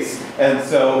lease space, and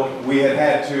so we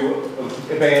had to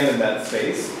abandon that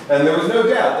space, and there was no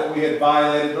doubt that we had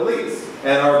violated the lease,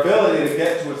 and our ability to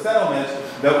get to a settlement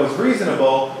that was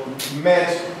reasonable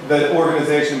meant that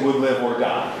organization would live or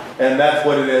die. And that's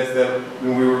what it is that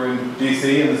when we were in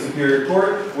DC in the Superior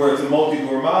Court, where it's a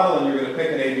multi-door model and you're going to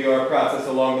pick an ADR process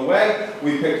along the way.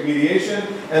 We picked mediation,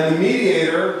 and the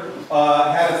mediator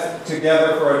had us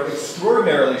together for an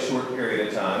extraordinarily short period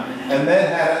of time, and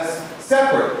then had us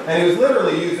separate. And he was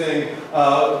literally using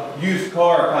used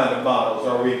car kind of models.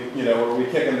 Are we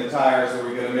kicking the tires? Are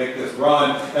we going to make this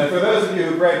run? And for those of you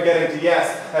who've read Getting to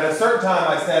Yes, at a certain time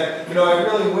I said, I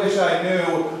really wish I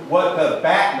knew what the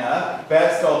BATNA,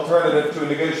 best alternative to a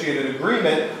negotiated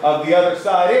agreement, of the other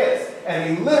side is.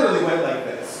 And he literally went like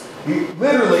this. He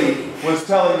literally was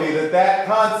telling me that that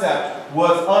concept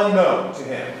was unknown to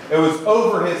him. It was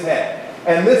over his head.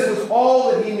 And this was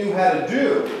all that he knew how to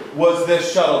do, was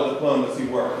this shuttle diplomacy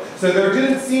work. So there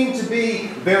didn't seem to be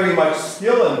very much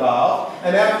skill involved,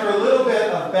 and after a little bit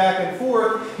of back and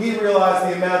forth, he realized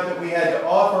the amount that we had to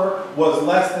offer was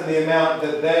less than the amount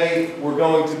that they were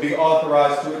going to be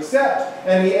authorized to accept,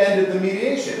 and he ended the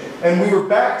mediation. And we were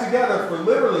back together for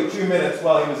literally 2 minutes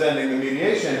while he was ending the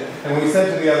mediation, and we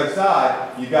said to the other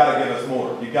side, you got to give us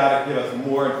more. You got to give us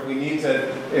more. We need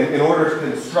to, in order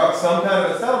to construct some kind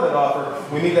of a settlement offer,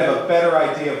 we need to have a better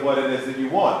idea of what it is that you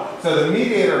want. So the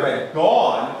mediator had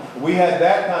gone, we had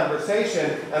that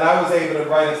conversation, and I was able to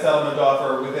write a settlement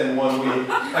offer within 1 week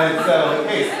and settle the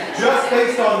case, just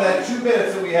based on that 2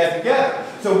 minutes that we had together.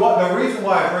 So the reason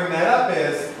why I bring that up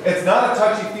is, it's not a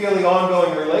touchy-feely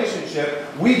ongoing relationship.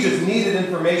 We just needed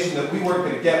information that we weren't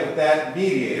going to get with that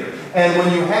mediator. And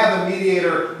when you have a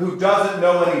mediator who doesn't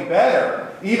know any better,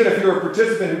 even if you're a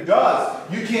participant who does,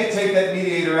 you can't take that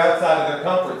mediator outside of their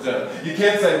comfort zone. You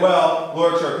can't say, well,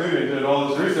 Lord Charcuterie did all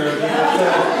this research, you should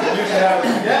have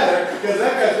it together, because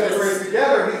that guy's going to bring it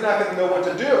together, he's not going to know what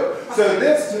to do. So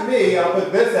this, to me, I'll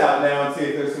put this out now and see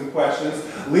if there's some questions,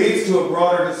 leads to a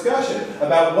broader discussion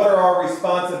about what are our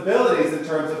responsibilities in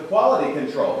terms of quality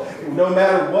control. No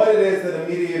matter what it is that a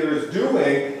mediator is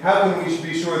doing, how can we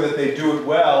be sure that they do it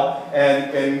well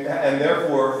and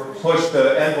therefore push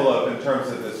the envelope in terms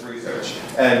of this research?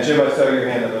 And Jim, I saw your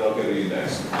hand, and then I'll go to you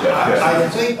next. I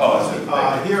think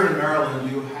here in Maryland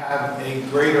you have a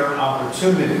greater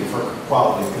opportunity for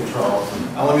quality control.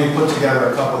 Now let me put together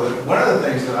a couple of, one of the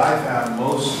things that I found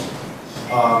most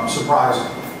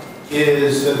surprising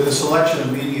is that the selection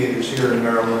of mediators here in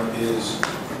Maryland is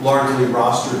largely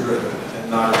roster driven and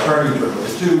not attorney driven.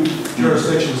 The two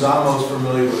jurisdictions I'm most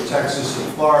familiar with, Texas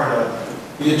and Florida,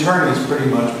 the attorneys pretty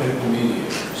much pick the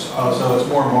mediators. So it's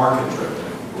more market driven,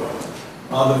 if you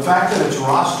will. The fact that it's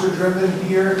roster driven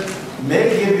here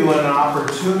may give you an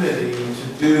opportunity to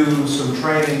do some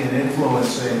training and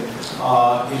influencing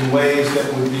in ways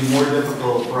that would be more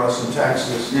difficult for us in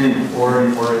Texas or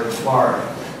in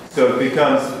Florida. So it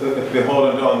becomes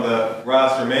beholden on the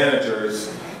roster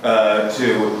managers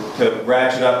to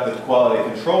ratchet up the quality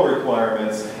control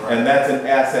requirements, and that's an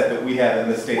asset that we have in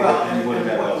this state that we wouldn't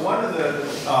have elsewhere. One of the,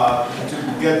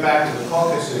 to get back to the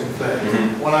caucusing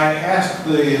thing, when I asked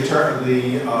the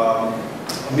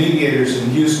mediators in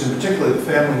Houston, particularly the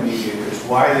family mediators,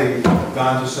 why they've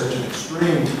gone to such an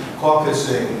extreme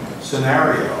caucusing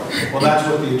scenario, well, that's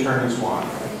what the attorneys want.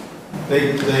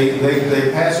 They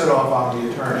pass it off on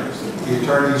the attorneys. The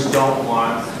attorneys don't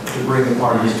want to bring the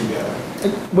parties together.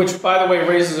 Which, by the way,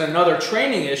 raises another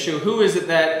training issue. Who is it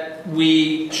that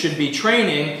we should be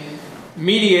training?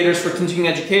 Mediators for continuing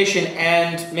education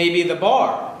and maybe the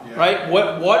bar, right?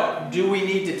 What do we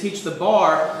need to teach the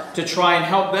bar to try and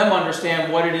help them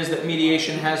understand what it is that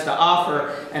mediation has to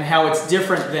offer and how it's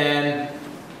different than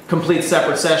complete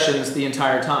separate sessions the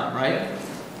entire time, right?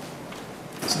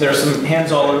 So there's some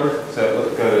hands all over. So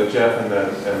let's go to Jeff and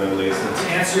then Lisa. To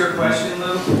answer your question,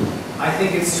 Lou, I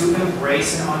think it's to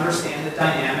embrace and understand the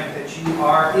dynamic that you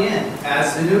are in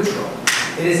as the neutral.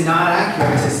 It is not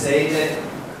accurate to say that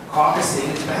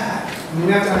caucusing is bad. I mean,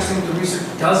 we have to understand what the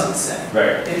research doesn't say,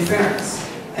 right, in fairness.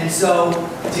 And so,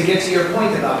 to get to your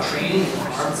point about training, what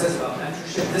Marvin says about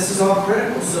mentorship, this is all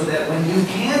critical so that when you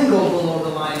can go below the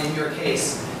line in your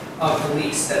case of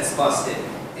police that's busted,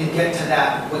 and get to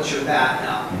that, what you're at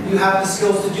now. You have the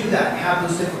skills to do that, and have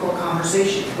those difficult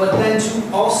conversations, but then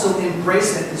to also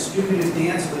embrace that distributive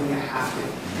dance when you have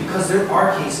to. Because there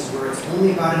are cases where it's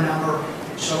only about a number,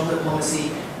 and shuttle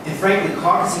diplomacy, and frankly,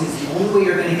 caucusing is the only way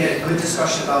you're going to get a good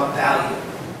discussion about value.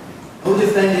 No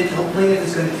defendant, no plaintiff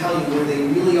is going to tell you where they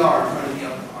really are in front of the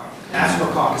other party. That's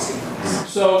where caucusing comes.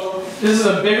 So this is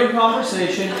a bigger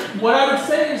conversation. What I would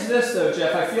say is this, though,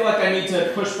 Jeff. I feel like I need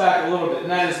to push back a little bit,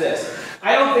 and that is this.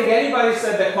 I don't think anybody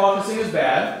said that caucusing is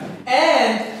bad,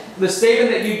 and the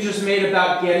statement that you just made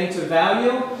about getting to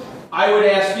value, I would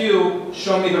ask you,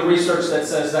 show me the research that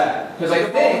says that. Because I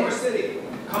think... We're sitting.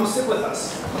 Come sit with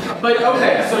us. But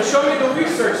okay, so show me the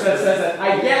research that says that.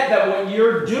 I get that what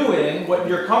you're doing, what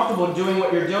you're comfortable doing,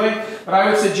 what you're doing, but I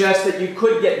would suggest that you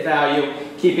could get value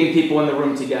keeping people in the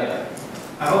room together.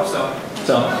 I hope so.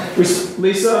 So,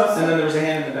 Lisa, and then there was a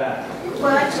hand in the back.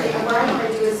 Well, actually, what I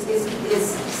want to do is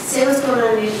say what's going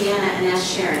on in Indiana and ask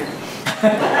Sharon.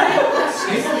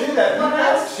 People do that. People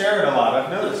ask Sharon a lot. I've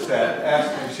noticed that.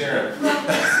 Asking Sharon. Well,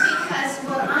 because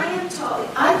what I am told,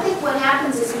 I think what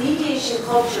happens is mediation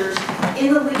cultures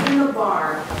in the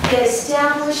bar get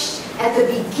established at the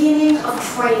beginning of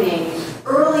training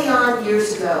early on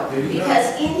years ago.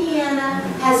 Because Indiana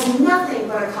has nothing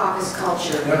but a caucus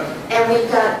culture. And we've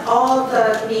got all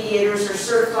the mediators are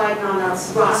certified on a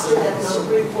roster that the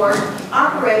Supreme Court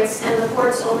operates, and the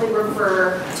courts only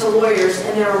refer to lawyers,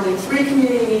 and there are only 3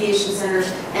 community mediation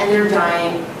centers, and they're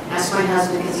dying. Ask my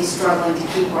husband because he's struggling to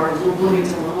keep our little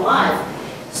Bloomington alive.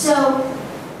 So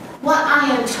what I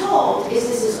am told is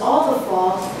this is all the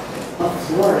fault of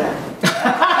Florida.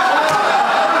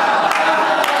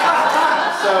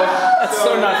 That's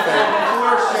so not fair.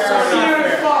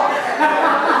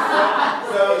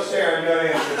 So Sharon, no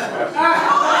answer to this question.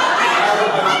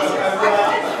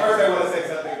 First I want to say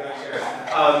something about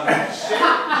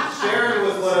Sharon. Sharon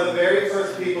was one of the very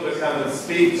first people to come and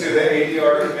speak to the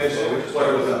ADR Commission, which is what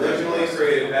it was originally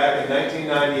created back in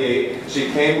 1998.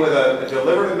 She came with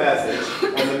delivered a message,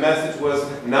 and the message was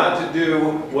not to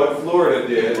do what Florida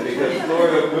did, because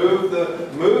Florida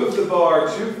moved the bar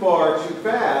too far, too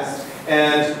fast.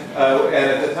 And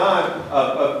at the time,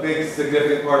 a big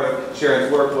significant part of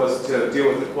Sharon's work was to deal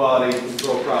with the quality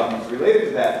control problems related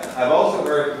to that. I've also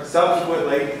heard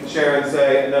subsequently Sharon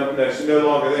say, no, she's no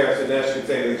longer there, so now she can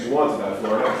say anything she wants about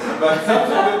Florida. But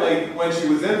subsequently, when she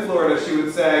was in Florida, she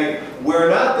would say, we're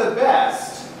not the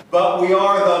best, but we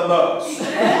are the most. So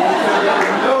there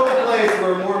was no place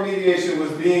where more mediation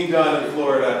was being done in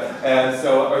Florida, and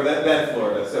so, or than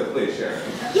Florida. So please, Sharon.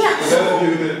 Yeah. For those of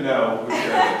you who didn't know, who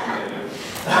Sharon is.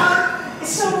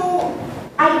 So,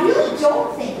 I really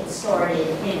don't think it started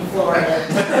in Florida.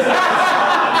 Really,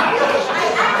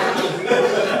 I really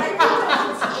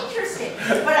don't. It's interesting.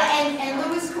 But, and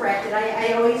Lou is corrected.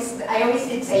 I always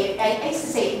did say, I used to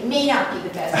say it may not be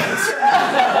the best answer.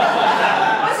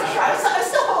 I wasn't sure. I'm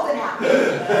still holding out.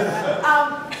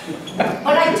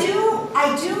 But I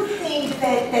do think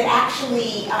that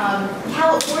actually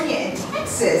California and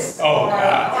Texas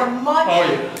are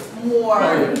much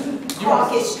more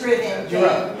caucus-driven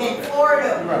than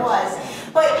Florida was.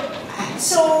 But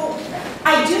so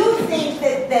I do think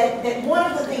that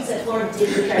one of the things that Florida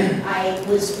did, which I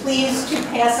was pleased to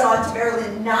pass on to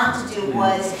Maryland not to do,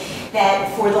 was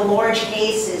that for the large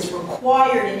cases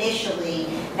required initially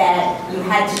that you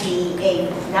had to be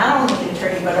not only an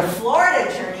attorney but a Florida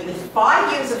attorney with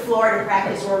 5 years of Florida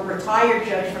practice or a retired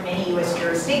judge from any U.S.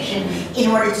 jurisdiction in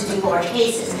order to do large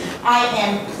cases. I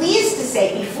am pleased to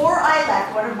say before I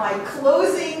left, one of my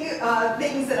closing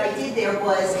things that I did there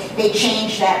was they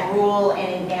changed that rule,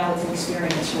 and now it's an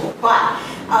experience rule. But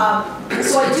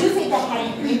so I do think that had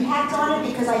an impact on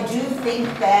it, because I do think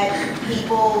that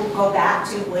people go back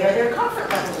to where their comfort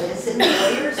level is, and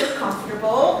lawyers are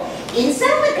comfortable in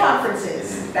settlement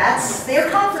conferences. That's their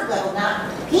comfort level. Not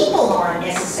people aren't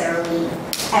necessarily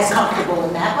as comfortable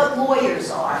in that, but lawyers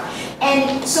are.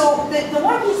 And so the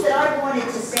one piece that I wanted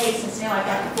to say, since now I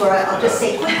got the floor, I'll just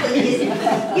say quickly, is,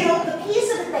 the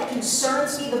piece of it that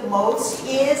concerns me the most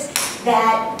is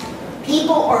that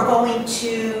people are going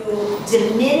to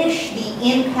diminish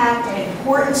the impact and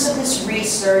importance of this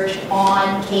research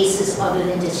on cases other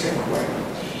than district court.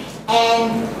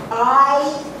 And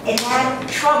that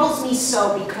troubles me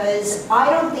so, because I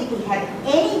don't think we have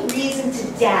any reason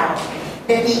to doubt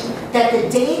that the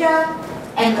data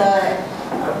and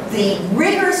the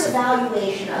rigorous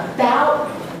evaluation about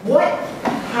what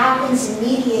happens in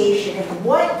mediation and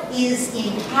what is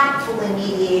impactful in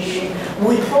mediation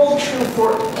would hold true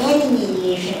for any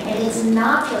mediation, and it's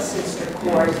not just district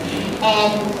court.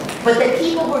 But that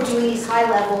people who are doing these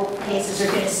high-level cases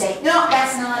are going to say, no,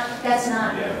 that's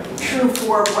not true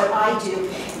for what I do.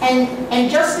 And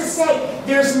just to say,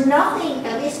 there's nothing,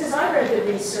 at least as I read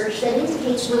the research, that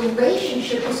indicates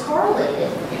relationship is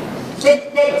correlated.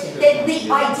 That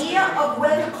the idea of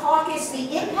whether caucus,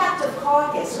 the impact of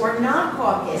caucus or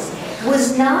non-caucus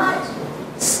was not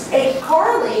it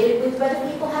correlated with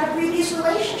whether people had a previous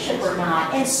relationship or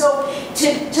not. And so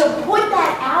to put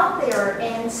that out there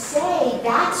and say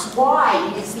that's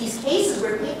why it's these cases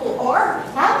where people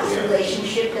have this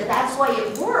relationship, that's why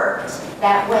it worked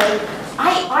that way.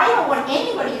 I don't want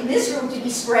anybody in this room to be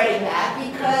spreading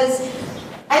that, because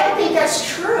I don't think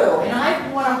that's true, and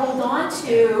I want to hold on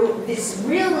to this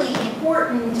really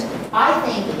important, I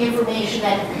think, information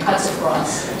that cuts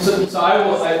across. So I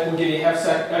will give you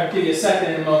I'll give you a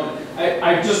second in a moment.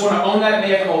 I just want to own that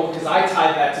mea culpa because I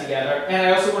tied that together, and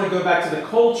I also want to go back to the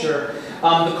culture.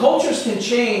 The cultures can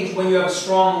change when you have a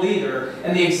strong leader,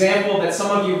 and the example that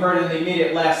some of you heard in the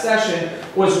immediate last session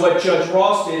was what Judge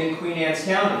Ross did in Queen Anne's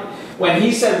County. When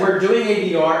he said we're doing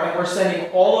ADR and we're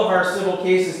sending all of our civil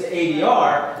cases to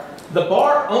ADR, the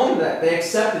bar owned that. They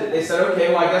accepted it. They said, okay,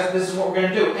 well, I guess this is what we're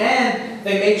going to do. And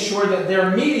they made sure that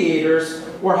their mediators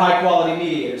were high-quality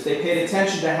mediators. They paid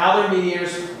attention to how their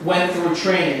mediators went through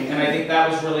training, and I think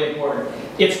that was really important.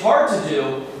 It's hard to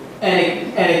do, and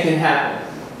it can happen.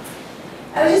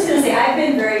 I was just going to say,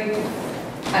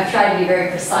 I've tried to be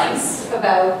very precise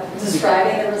about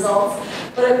describing the results,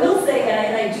 but I will say,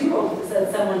 and I do hope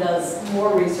that someone does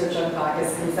more research on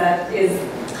caucus, because that is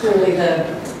clearly the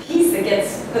piece that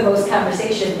gets the most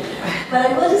conversation. But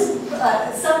I will just,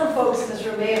 some of the folks in this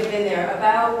room may have been there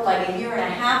about like a year and a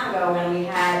half ago when we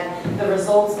had the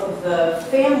results of the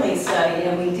family study,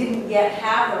 and we didn't yet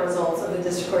have the results of the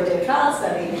district court day of trial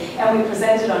study, and we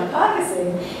presented on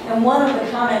caucusing, and one of the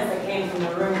comments that came from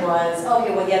the room was,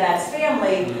 okay, well, yeah, that's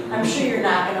family. I'm sure you're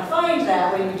not going to find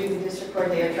that when you do the district court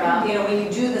day of trial. You know, when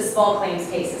you do the small claims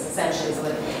cases, essentially, is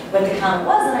what the comment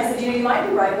was. And I said, you know, you might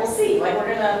be right. We'll see. Like,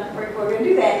 we're gonna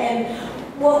do that. And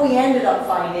what we ended up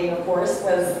finding, of course,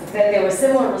 was that there were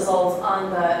similar results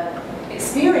on the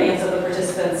experience of the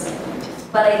participants.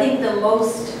 But I think the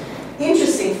most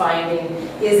interesting finding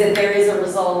is that there is a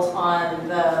result on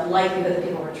the likelihood that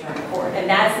people return to court. And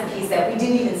that's the piece that we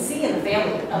didn't even see in the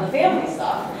family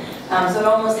stuff. So it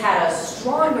almost had a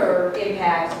stronger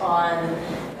impact on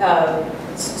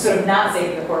sort of not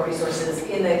saving the court resources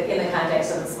in the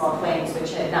context of the small claims,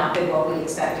 which had not been what we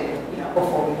expected, you know,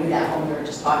 before we knew that when we were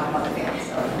just talking about the family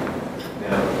stuff.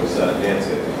 Yeah, it was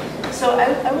Nancy. So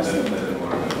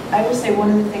I would say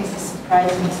one of the things that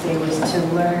surprised me today was to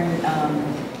learn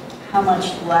how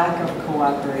much lack of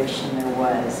cooperation there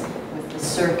was with the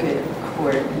circuit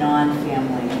court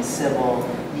non-family and civil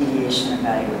mediation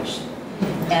evaluation.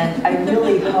 And I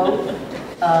really hope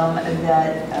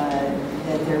that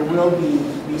there will be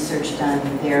research done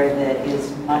there that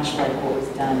is much like what was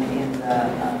done in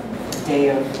the day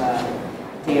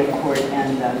of court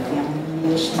and the family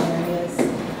mediation areas.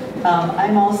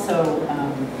 I'm also,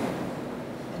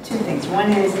 two things.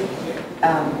 One is,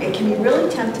 it can be really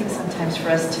tempting sometimes for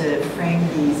us to frame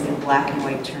these in black and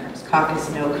white terms. Caucus,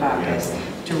 no caucus.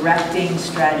 Directing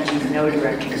strategies, no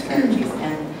directing strategies.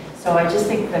 And so I just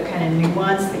think the kind of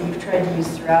nuance that you've tried to use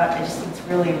throughout, I just think it's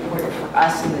really important for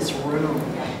us in this room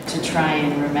to try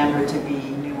and remember to be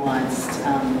nuanced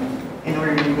in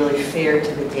order to be really fair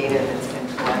to the data that's been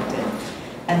collected.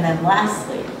 And then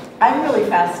lastly, I'm really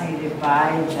fascinated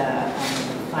by the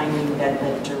finding that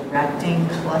the directing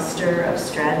cluster of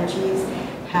strategies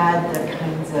had the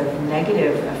kinds of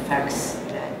negative effects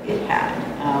that it had,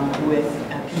 with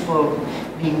people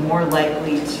being more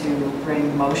likely to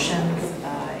bring motions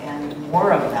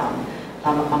more of them,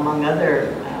 among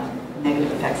other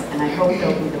negative effects. And I hope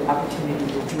there'll be the opportunity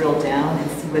to drill down and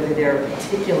see whether there are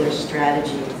particular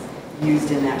strategies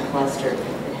used in that cluster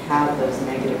that have those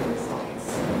negative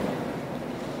results.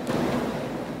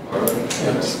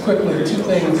 Yeah, just quickly, two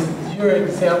things. Your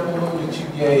example that you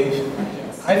gave,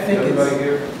 I think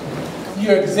it's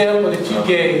your example that you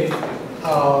gave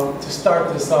to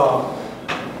start this off.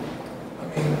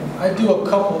 I do a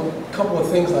couple of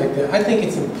things like that. I think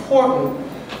it's important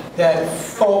that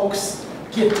folks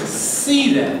get to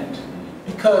see that,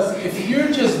 because if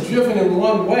you're just driven in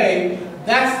one way,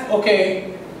 that's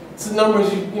okay. It's the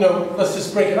numbers, you know, let's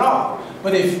just break it off.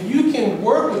 But if you can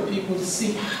work with people to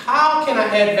see how can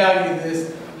I add value to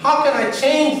this, how can I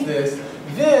change this,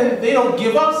 then they don't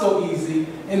give up so easy,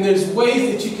 and there's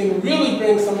ways that you can really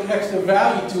bring some extra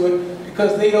value to it,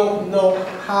 because they don't know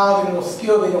how, they don't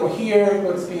skill, they don't hear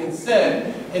what's being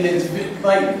said. And it's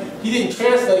like, he didn't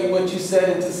translate what you said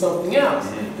into something else.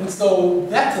 And so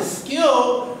that's a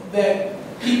skill that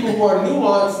people who are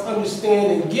nuanced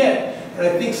understand and get. And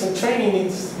I think some training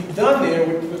needs to be done there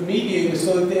with mediators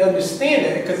so that they understand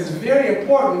it, because it's very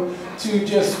important to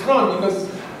just run.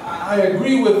 Because I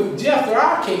agree with Jeff, there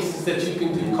are cases that you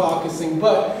can do caucusing,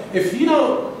 but if you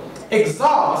don't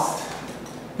exhaust,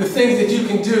 the things that you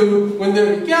can do when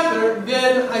they're together,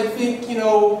 then I think, you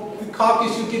know, the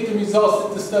caucus, you get the results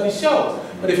that the study shows.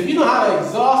 But if you know how to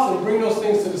exhaust and bring those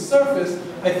things to the surface,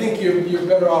 I think you're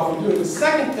better off in doing it. The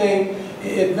second thing,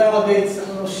 it validates,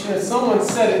 oh shit, someone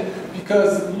said it,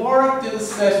 because Laura did a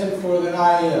session for the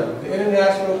IM, the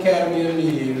International Academy of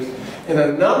Mediators, and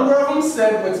a number of them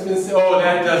said what's been said, oh,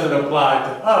 that doesn't apply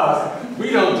to us.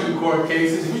 We don't do court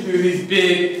cases, we do these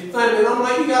big, and I'm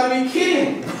like, you gotta be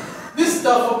kidding. This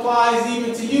stuff applies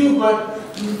even to you, but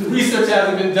the research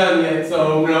hasn't been done yet,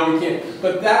 so no, we can't.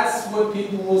 But that's what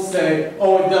people will say,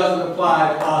 oh, it doesn't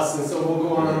apply to us, and so we'll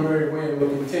go on our merry way and we'll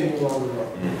continue on the road.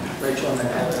 Rachel and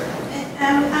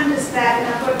then I'm just backing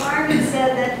up what Marvin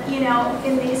said, that, you know,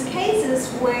 in these cases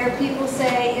where people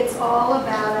say it's all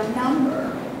about a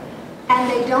number and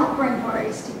they don't bring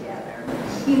parties together,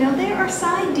 you know, there are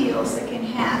side deals that can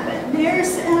happen.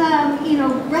 There's, you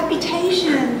know,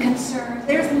 reputation concerns.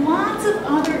 There's lots of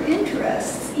other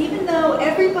interests. Even though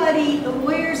everybody, the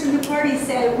lawyers and the parties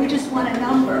say, we just want a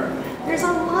number, there's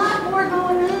a lot more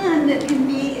going on that can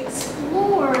be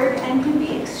explored and can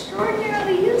be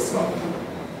extraordinarily useful.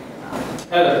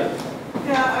 Heather.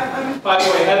 Yeah, By the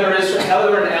way, Heather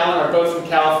and Alan are both from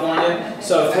California,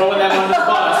 so throwing that under the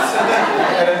bus.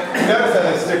 And notice how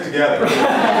they stick together.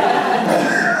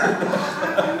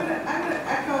 I'm going to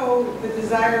echo the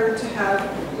desire to have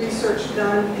research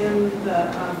done in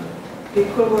the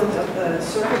equivalent of the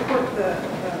circuit court, the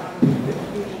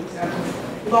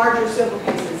larger civil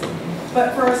cases,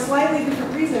 but for a slightly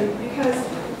different reason, because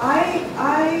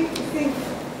I think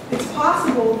it's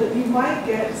possible that you might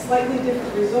get slightly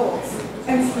different results,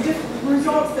 and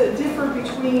results that differ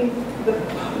between the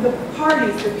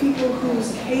parties, the people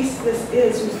whose case this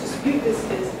is, whose dispute this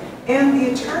is, and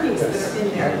the attorneys that are in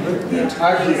there. The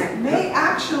attorneys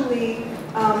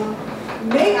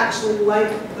may actually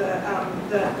like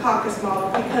the caucus model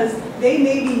because they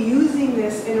may be using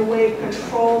this in a way to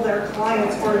control their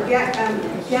clients or get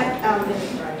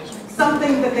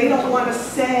something that they don't want to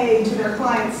say to their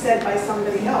clients said by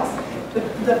somebody else.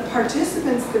 The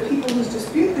participants, the people whose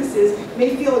dispute this is,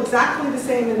 may feel exactly the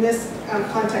same in this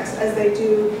context as they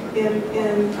do in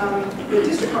the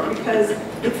district court, because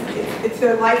it's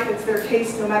their life, it's their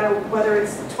case, no matter whether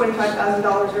it's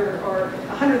 $25,000 or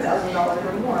 $100,000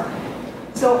 or more.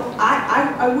 So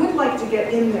I would like to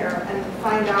get in there and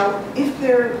find out if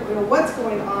there, you know, what's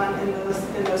going on in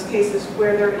those cases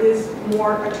where there is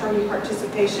more attorney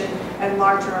participation and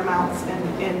larger amounts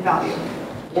in value.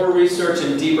 More research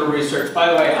and deeper research. By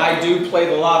the way, I do play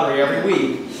the lottery every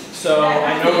week, so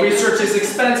I know research is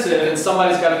expensive and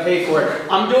somebody's got to pay for it.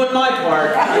 I'm doing my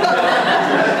part.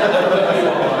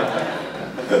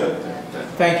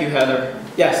 Thank you, Heather.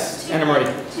 Yes, Anna Marie.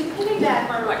 To piggyback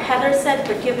on what Heather said,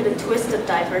 but give it a twist of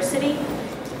diversity,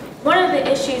 one of the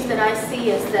issues that I see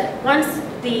is that once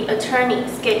the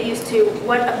attorneys get used to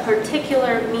what a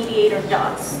particular mediator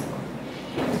does,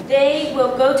 they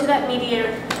will go to that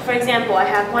mediator. For example, I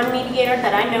have one mediator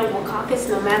that I know will caucus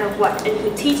no matter what, and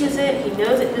he teaches it, he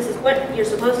knows it, this is what you're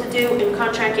supposed to do in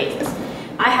contract cases.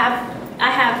 I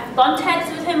have bumped heads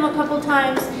with him a couple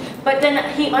times, but then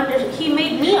he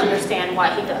made me understand why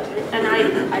he does it, and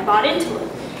I bought into it.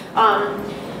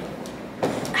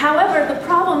 However, the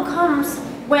problem comes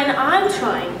when I'm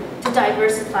trying to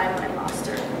diversify my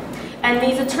roster. And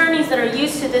these attorneys that are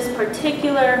used to this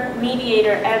particular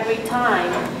mediator every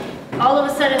time, all of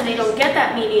a sudden they don't get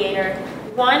that mediator.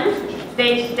 One,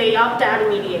 they opt out of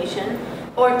mediation,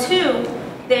 or two,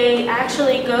 they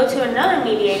actually go to another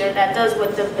mediator that does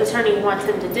what the attorney wants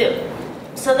them to do.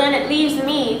 So then it leaves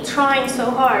me trying so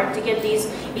hard to get these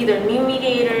either new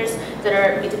mediators that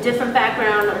are a different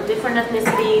background or different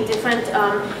ethnicity, different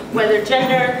whether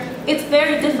gender. It's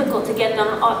very difficult to get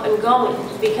them up and going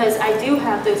because I do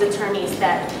have those attorneys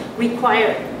that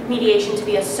require mediation to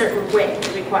be a certain way.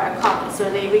 They require caucus, or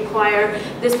they require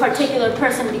this particular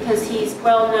person because he's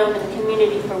well known in the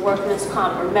community for workman's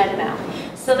comp or med-mal.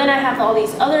 So then I have all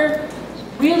these other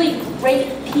really great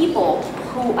people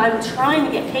who I'm trying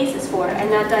to get cases for,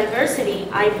 and that diversity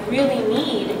I really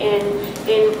need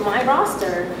in my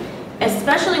roster,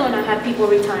 especially when I have people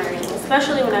retiring,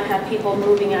 especially when I have people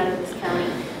moving out of this county.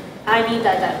 I need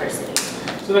that diversity.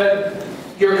 So that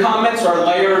your comments are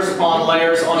layers on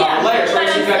layers on layers, right?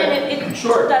 Yeah,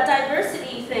 sure. That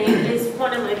diversity thing is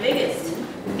one of my biggest,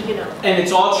 you know. And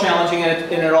it's all challenging,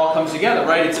 and it all comes together,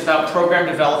 right? It's about program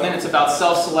development, it's about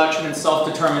self-selection and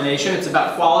self-determination, it's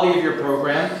about quality of your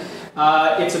program.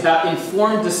 It's about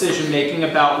informed decision-making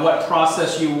about what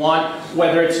process you want,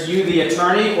 whether it's you, the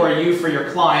attorney, or you for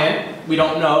your client. We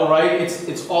don't know, right?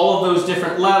 It's all of those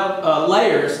different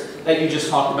layers that you just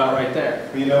talked about right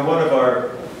there. You know, one of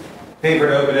our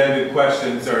favorite open-ended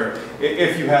questions, or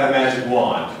if you had a magic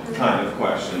wand kind of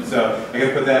question. So I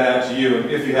can put that out to you.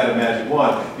 If you had a magic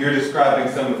wand, you're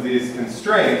describing some of these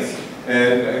constraints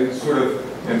and sort of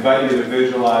invite you to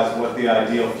visualize what the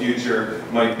ideal future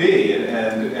might be.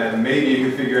 And maybe you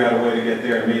could figure out a way to get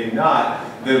there and maybe not.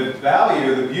 The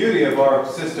value, the beauty of our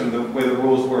system, the way the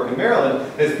rules work in Maryland,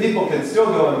 is people can still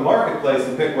go in the marketplace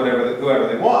and pick whoever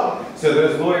they want. So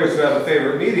those lawyers who have a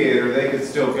favorite mediator, they could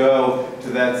still go to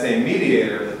that same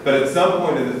mediator. But at some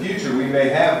point in the future, we may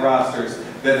have rosters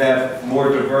that have more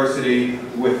diversity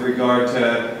with regard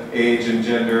to age and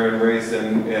gender and race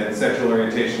and sexual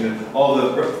orientation and all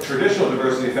the traditional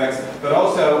diversity effects, but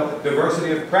also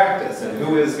diversity of practice and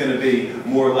who is going to be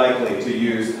more likely to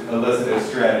use elicitive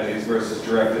strategies versus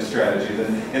directive strategies.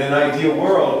 And in an ideal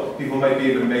world, people might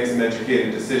be able to make some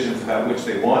educated decisions about which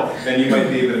they want, and you might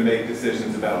be able to make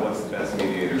decisions about what's the best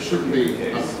mediator for the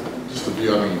case. Just to be,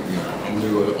 I'm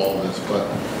new at all this, but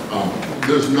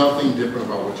there's nothing different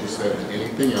about what you said than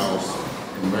anything else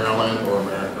in Maryland or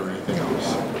America or anything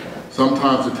else.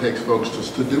 Sometimes it takes folks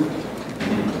just to do it.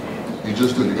 You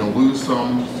just do it. You're going to lose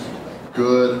some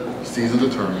good, seasoned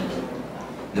attorneys.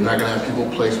 You're not going to have people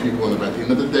place people in them. At the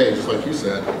end of the day, just like you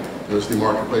said, there's the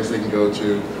marketplace they can go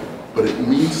to, but it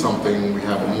means something when we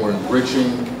have a more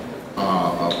enriching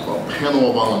a panel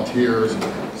of volunteers.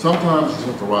 Sometimes you just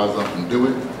have to rise up and do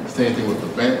it. Same thing with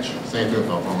the bench, same thing with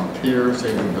our volunteers,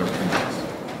 same thing with everything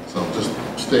else. So just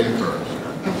stay encouraged.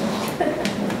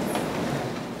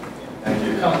 Thank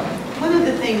you. One of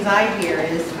the things I hear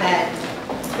is that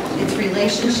it's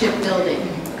relationship building.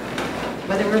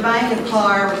 Whether we're buying a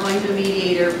car, we're going to a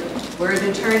mediator, we're an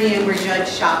attorney and we're judge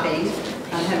shopping,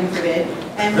 heaven forbid,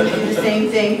 and we do the same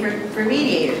thing for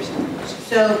mediators.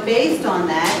 So based on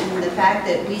that and the fact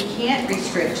that we can't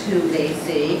restrict who they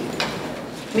see,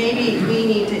 maybe we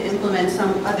need to implement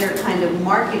some other kind of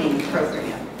marketing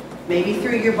program. Maybe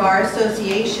through your bar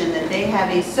association that they have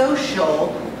a social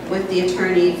with the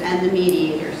attorneys and the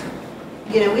mediators.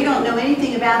 You know, we don't know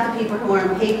anything about the people who are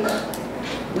on paper.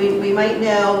 We might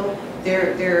know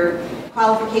their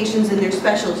qualifications and their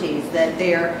specialties, that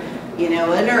they're, you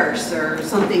know, a nurse or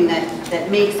something that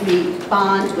makes me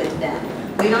bond with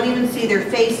them. We don't even see their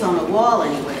face on a wall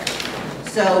anywhere.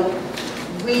 So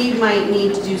we might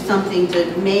need to do something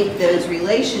to make those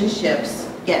relationships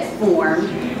get formed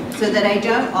so that I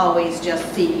don't always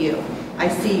just see you. I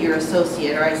see your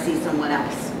associate or I see someone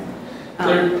else.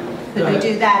 Could we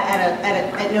do that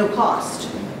at no cost?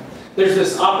 There's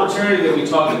this opportunity that we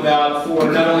talked about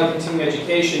for not only continuing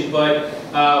education, but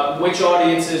which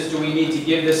audiences do we need to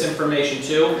give this information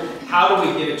to? How do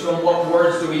we give it to them? What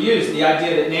words do we use? The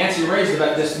idea that Nancy raised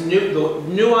about this the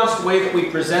nuanced way that we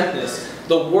present this,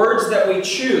 the words that we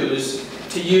choose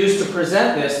to use to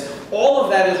present this, all of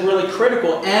that is really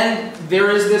critical, and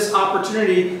there is this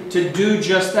opportunity to do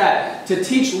just that. To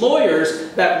teach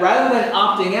lawyers that rather than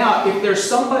opting out, if there's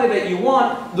somebody that you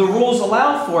want, the rules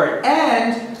allow for it.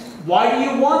 And why do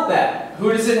you want that?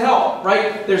 Who does it help,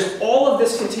 right? There's all of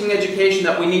this continuing education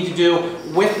that we need to do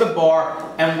with the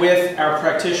bar and with our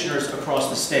practitioners across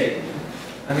the state.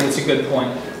 I think it's a good point.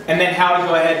 And then how to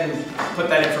go ahead and put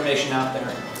that information out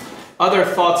there. Other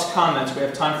thoughts, comments? We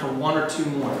have time for one or two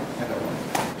more.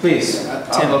 Please,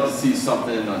 I'd love to see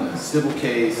something on a civil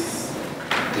case,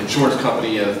 the insurance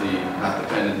company as the, not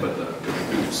dependent,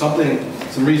 but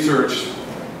some research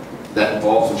that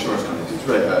involves insurance companies. It's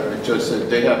right, the judge said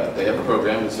they have a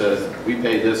program that says we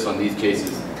pay this on these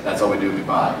cases, that's all we do, we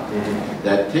buy. Mm-hmm.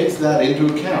 That takes that into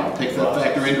account, takes that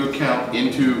factor into account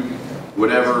into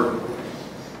whatever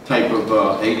type of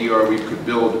ADR we could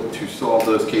build to solve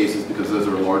those cases, because those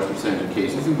are a large percentage of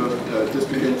cases in both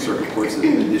district and circuit courts that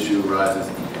an issue arises,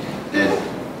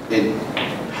 and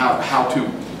how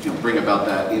to bring about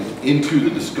that into the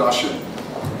discussion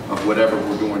of whatever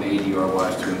we're doing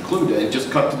ADR-wise to include it, and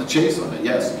just cut to the chase on it.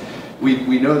 Yes,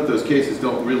 we know that those cases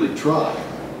don't really try,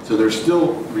 so they're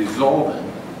still resolving,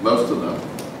 most of them,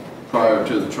 prior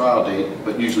to the trial date,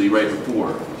 but usually right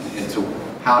before. And so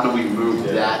how do we move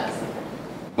that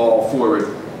ball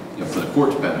forward, for the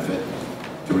court's benefit,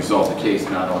 to resolve the case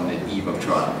not on the eve of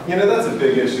trial? You know, that's a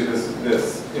big issue,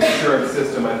 this insurance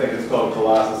system. I think it's called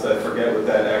Colossus. I forget what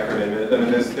that acronym is. I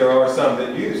mean, there are some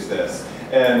that use this.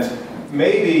 And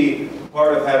maybe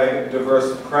part of having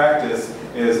diverse practice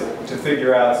is to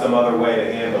figure out some other way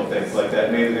to handle things like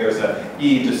that. Maybe there's an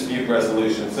e-dispute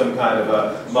resolution, some kind of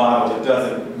a model that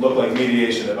doesn't look like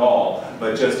mediation at all,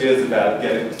 but just is about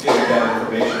getting that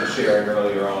information sharing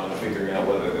earlier on and figuring out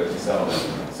whether there's a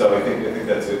settlement. So I think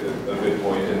that's a good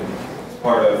point, and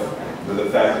part of the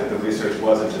fact that the research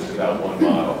wasn't just about one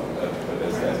model, but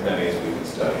as many as we could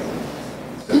study.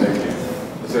 So thank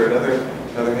you. Was there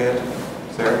another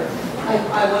hand? Sarah?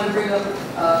 I want to bring up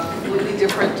a completely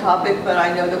different topic, but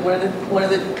I know that one of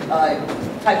the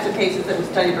types of cases that was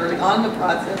studied early on in the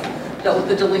process dealt with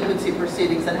the delinquency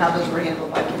proceedings and how those were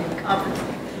handled by community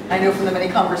conferencing. I know from the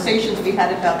many conversations we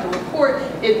had about the report,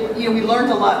 we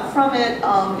learned a lot from it.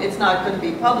 It's not going to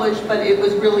be published, but it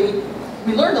was really,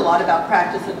 we learned a lot about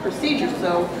practice and procedure.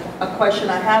 So a question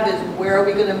I have is, where are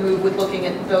we going to move with looking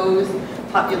at those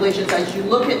populations? As you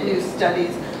look at new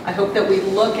studies, I hope that we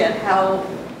look at how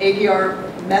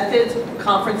ADR methods,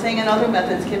 conferencing and other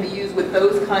methods can be used with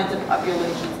those kinds of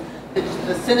populations.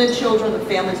 The synod children, the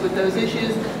families with those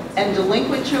issues, and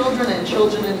delinquent children and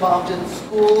children involved in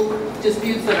school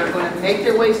disputes that are going to make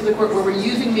their way to the court where we're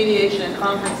using mediation and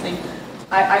conferencing.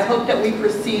 I hope that we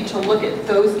proceed to look at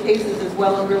those cases as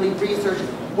well and really research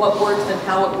what works and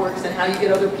how it works and how you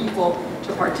get other people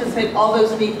to participate. All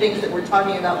those neat things that we're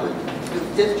talking about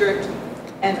with district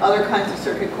and other kinds of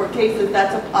circuit court cases,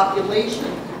 that's a population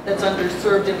that's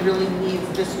underserved and really needs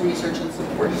this research and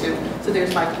support too. So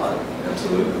there's my plug.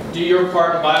 Absolutely. Do your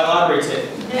part and buy a lottery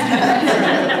ticket.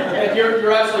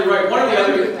 You're absolutely right. One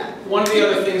of the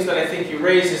other things that I think you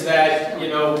raise is that,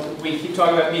 we keep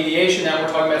talking about mediation now,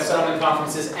 we're talking about settlement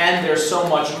conferences, and there's so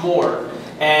much more.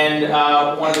 And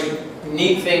one of the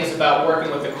neat things about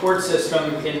working with the court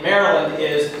system in Maryland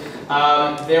is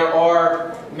there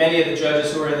are many of the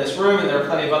judges who are in this room, and there are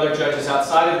plenty of other judges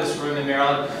outside of this room in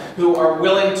Maryland, who are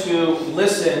willing to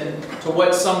listen to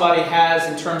what somebody has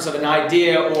in terms of an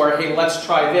idea, or hey, let's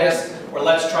try this, or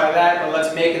let's try that, or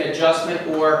let's make an adjustment,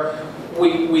 or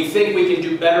we think we can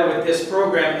do better with this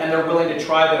program, and they're willing to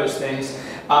try those things.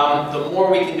 The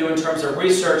more we can do in terms of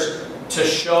research to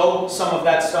show some of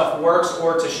that stuff works,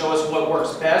 or to show us what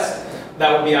works best,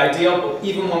 that would be ideal. But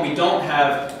even when we don't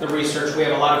have the research, we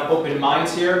have a lot of open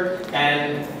minds here,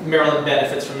 and Maryland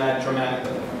benefits from that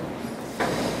dramatically.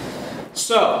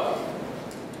 So,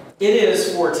 it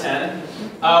is 4:10.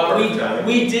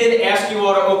 We did ask you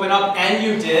all to open up, and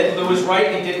you did. Lou was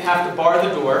right, you didn't have to bar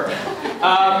the door.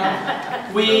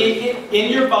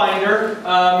 In your binder,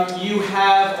 you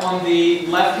have on the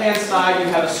left-hand side, you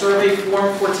have a survey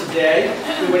form for today.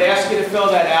 We would ask you to fill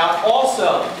that out.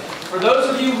 Also, for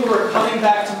those of you who are coming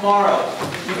back tomorrow,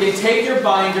 you can take your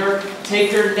binder,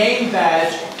 take your name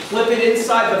badge, flip it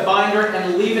inside the binder,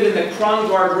 and leave it in the crown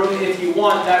guard room if you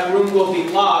want. That room will be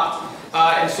locked,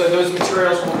 and so those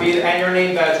materials will be, and your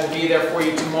name badge will be there for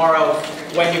you tomorrow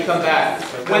when you come back.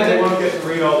 When they won't get to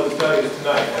read all the studies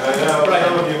tonight, and I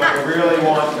know some of you might really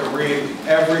want to read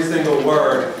every single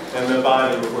word in the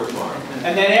binder before tomorrow.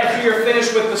 And then after you're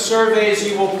finished with the surveys,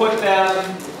 you will put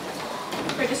them.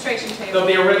 Registration table.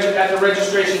 They'll be at the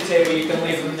registration table. You can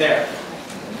leave them there.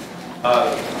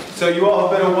 So you all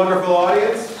have been a wonderful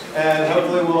audience, and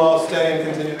hopefully we'll all stay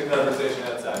and continue the conversation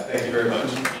outside. Thank you very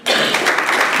much.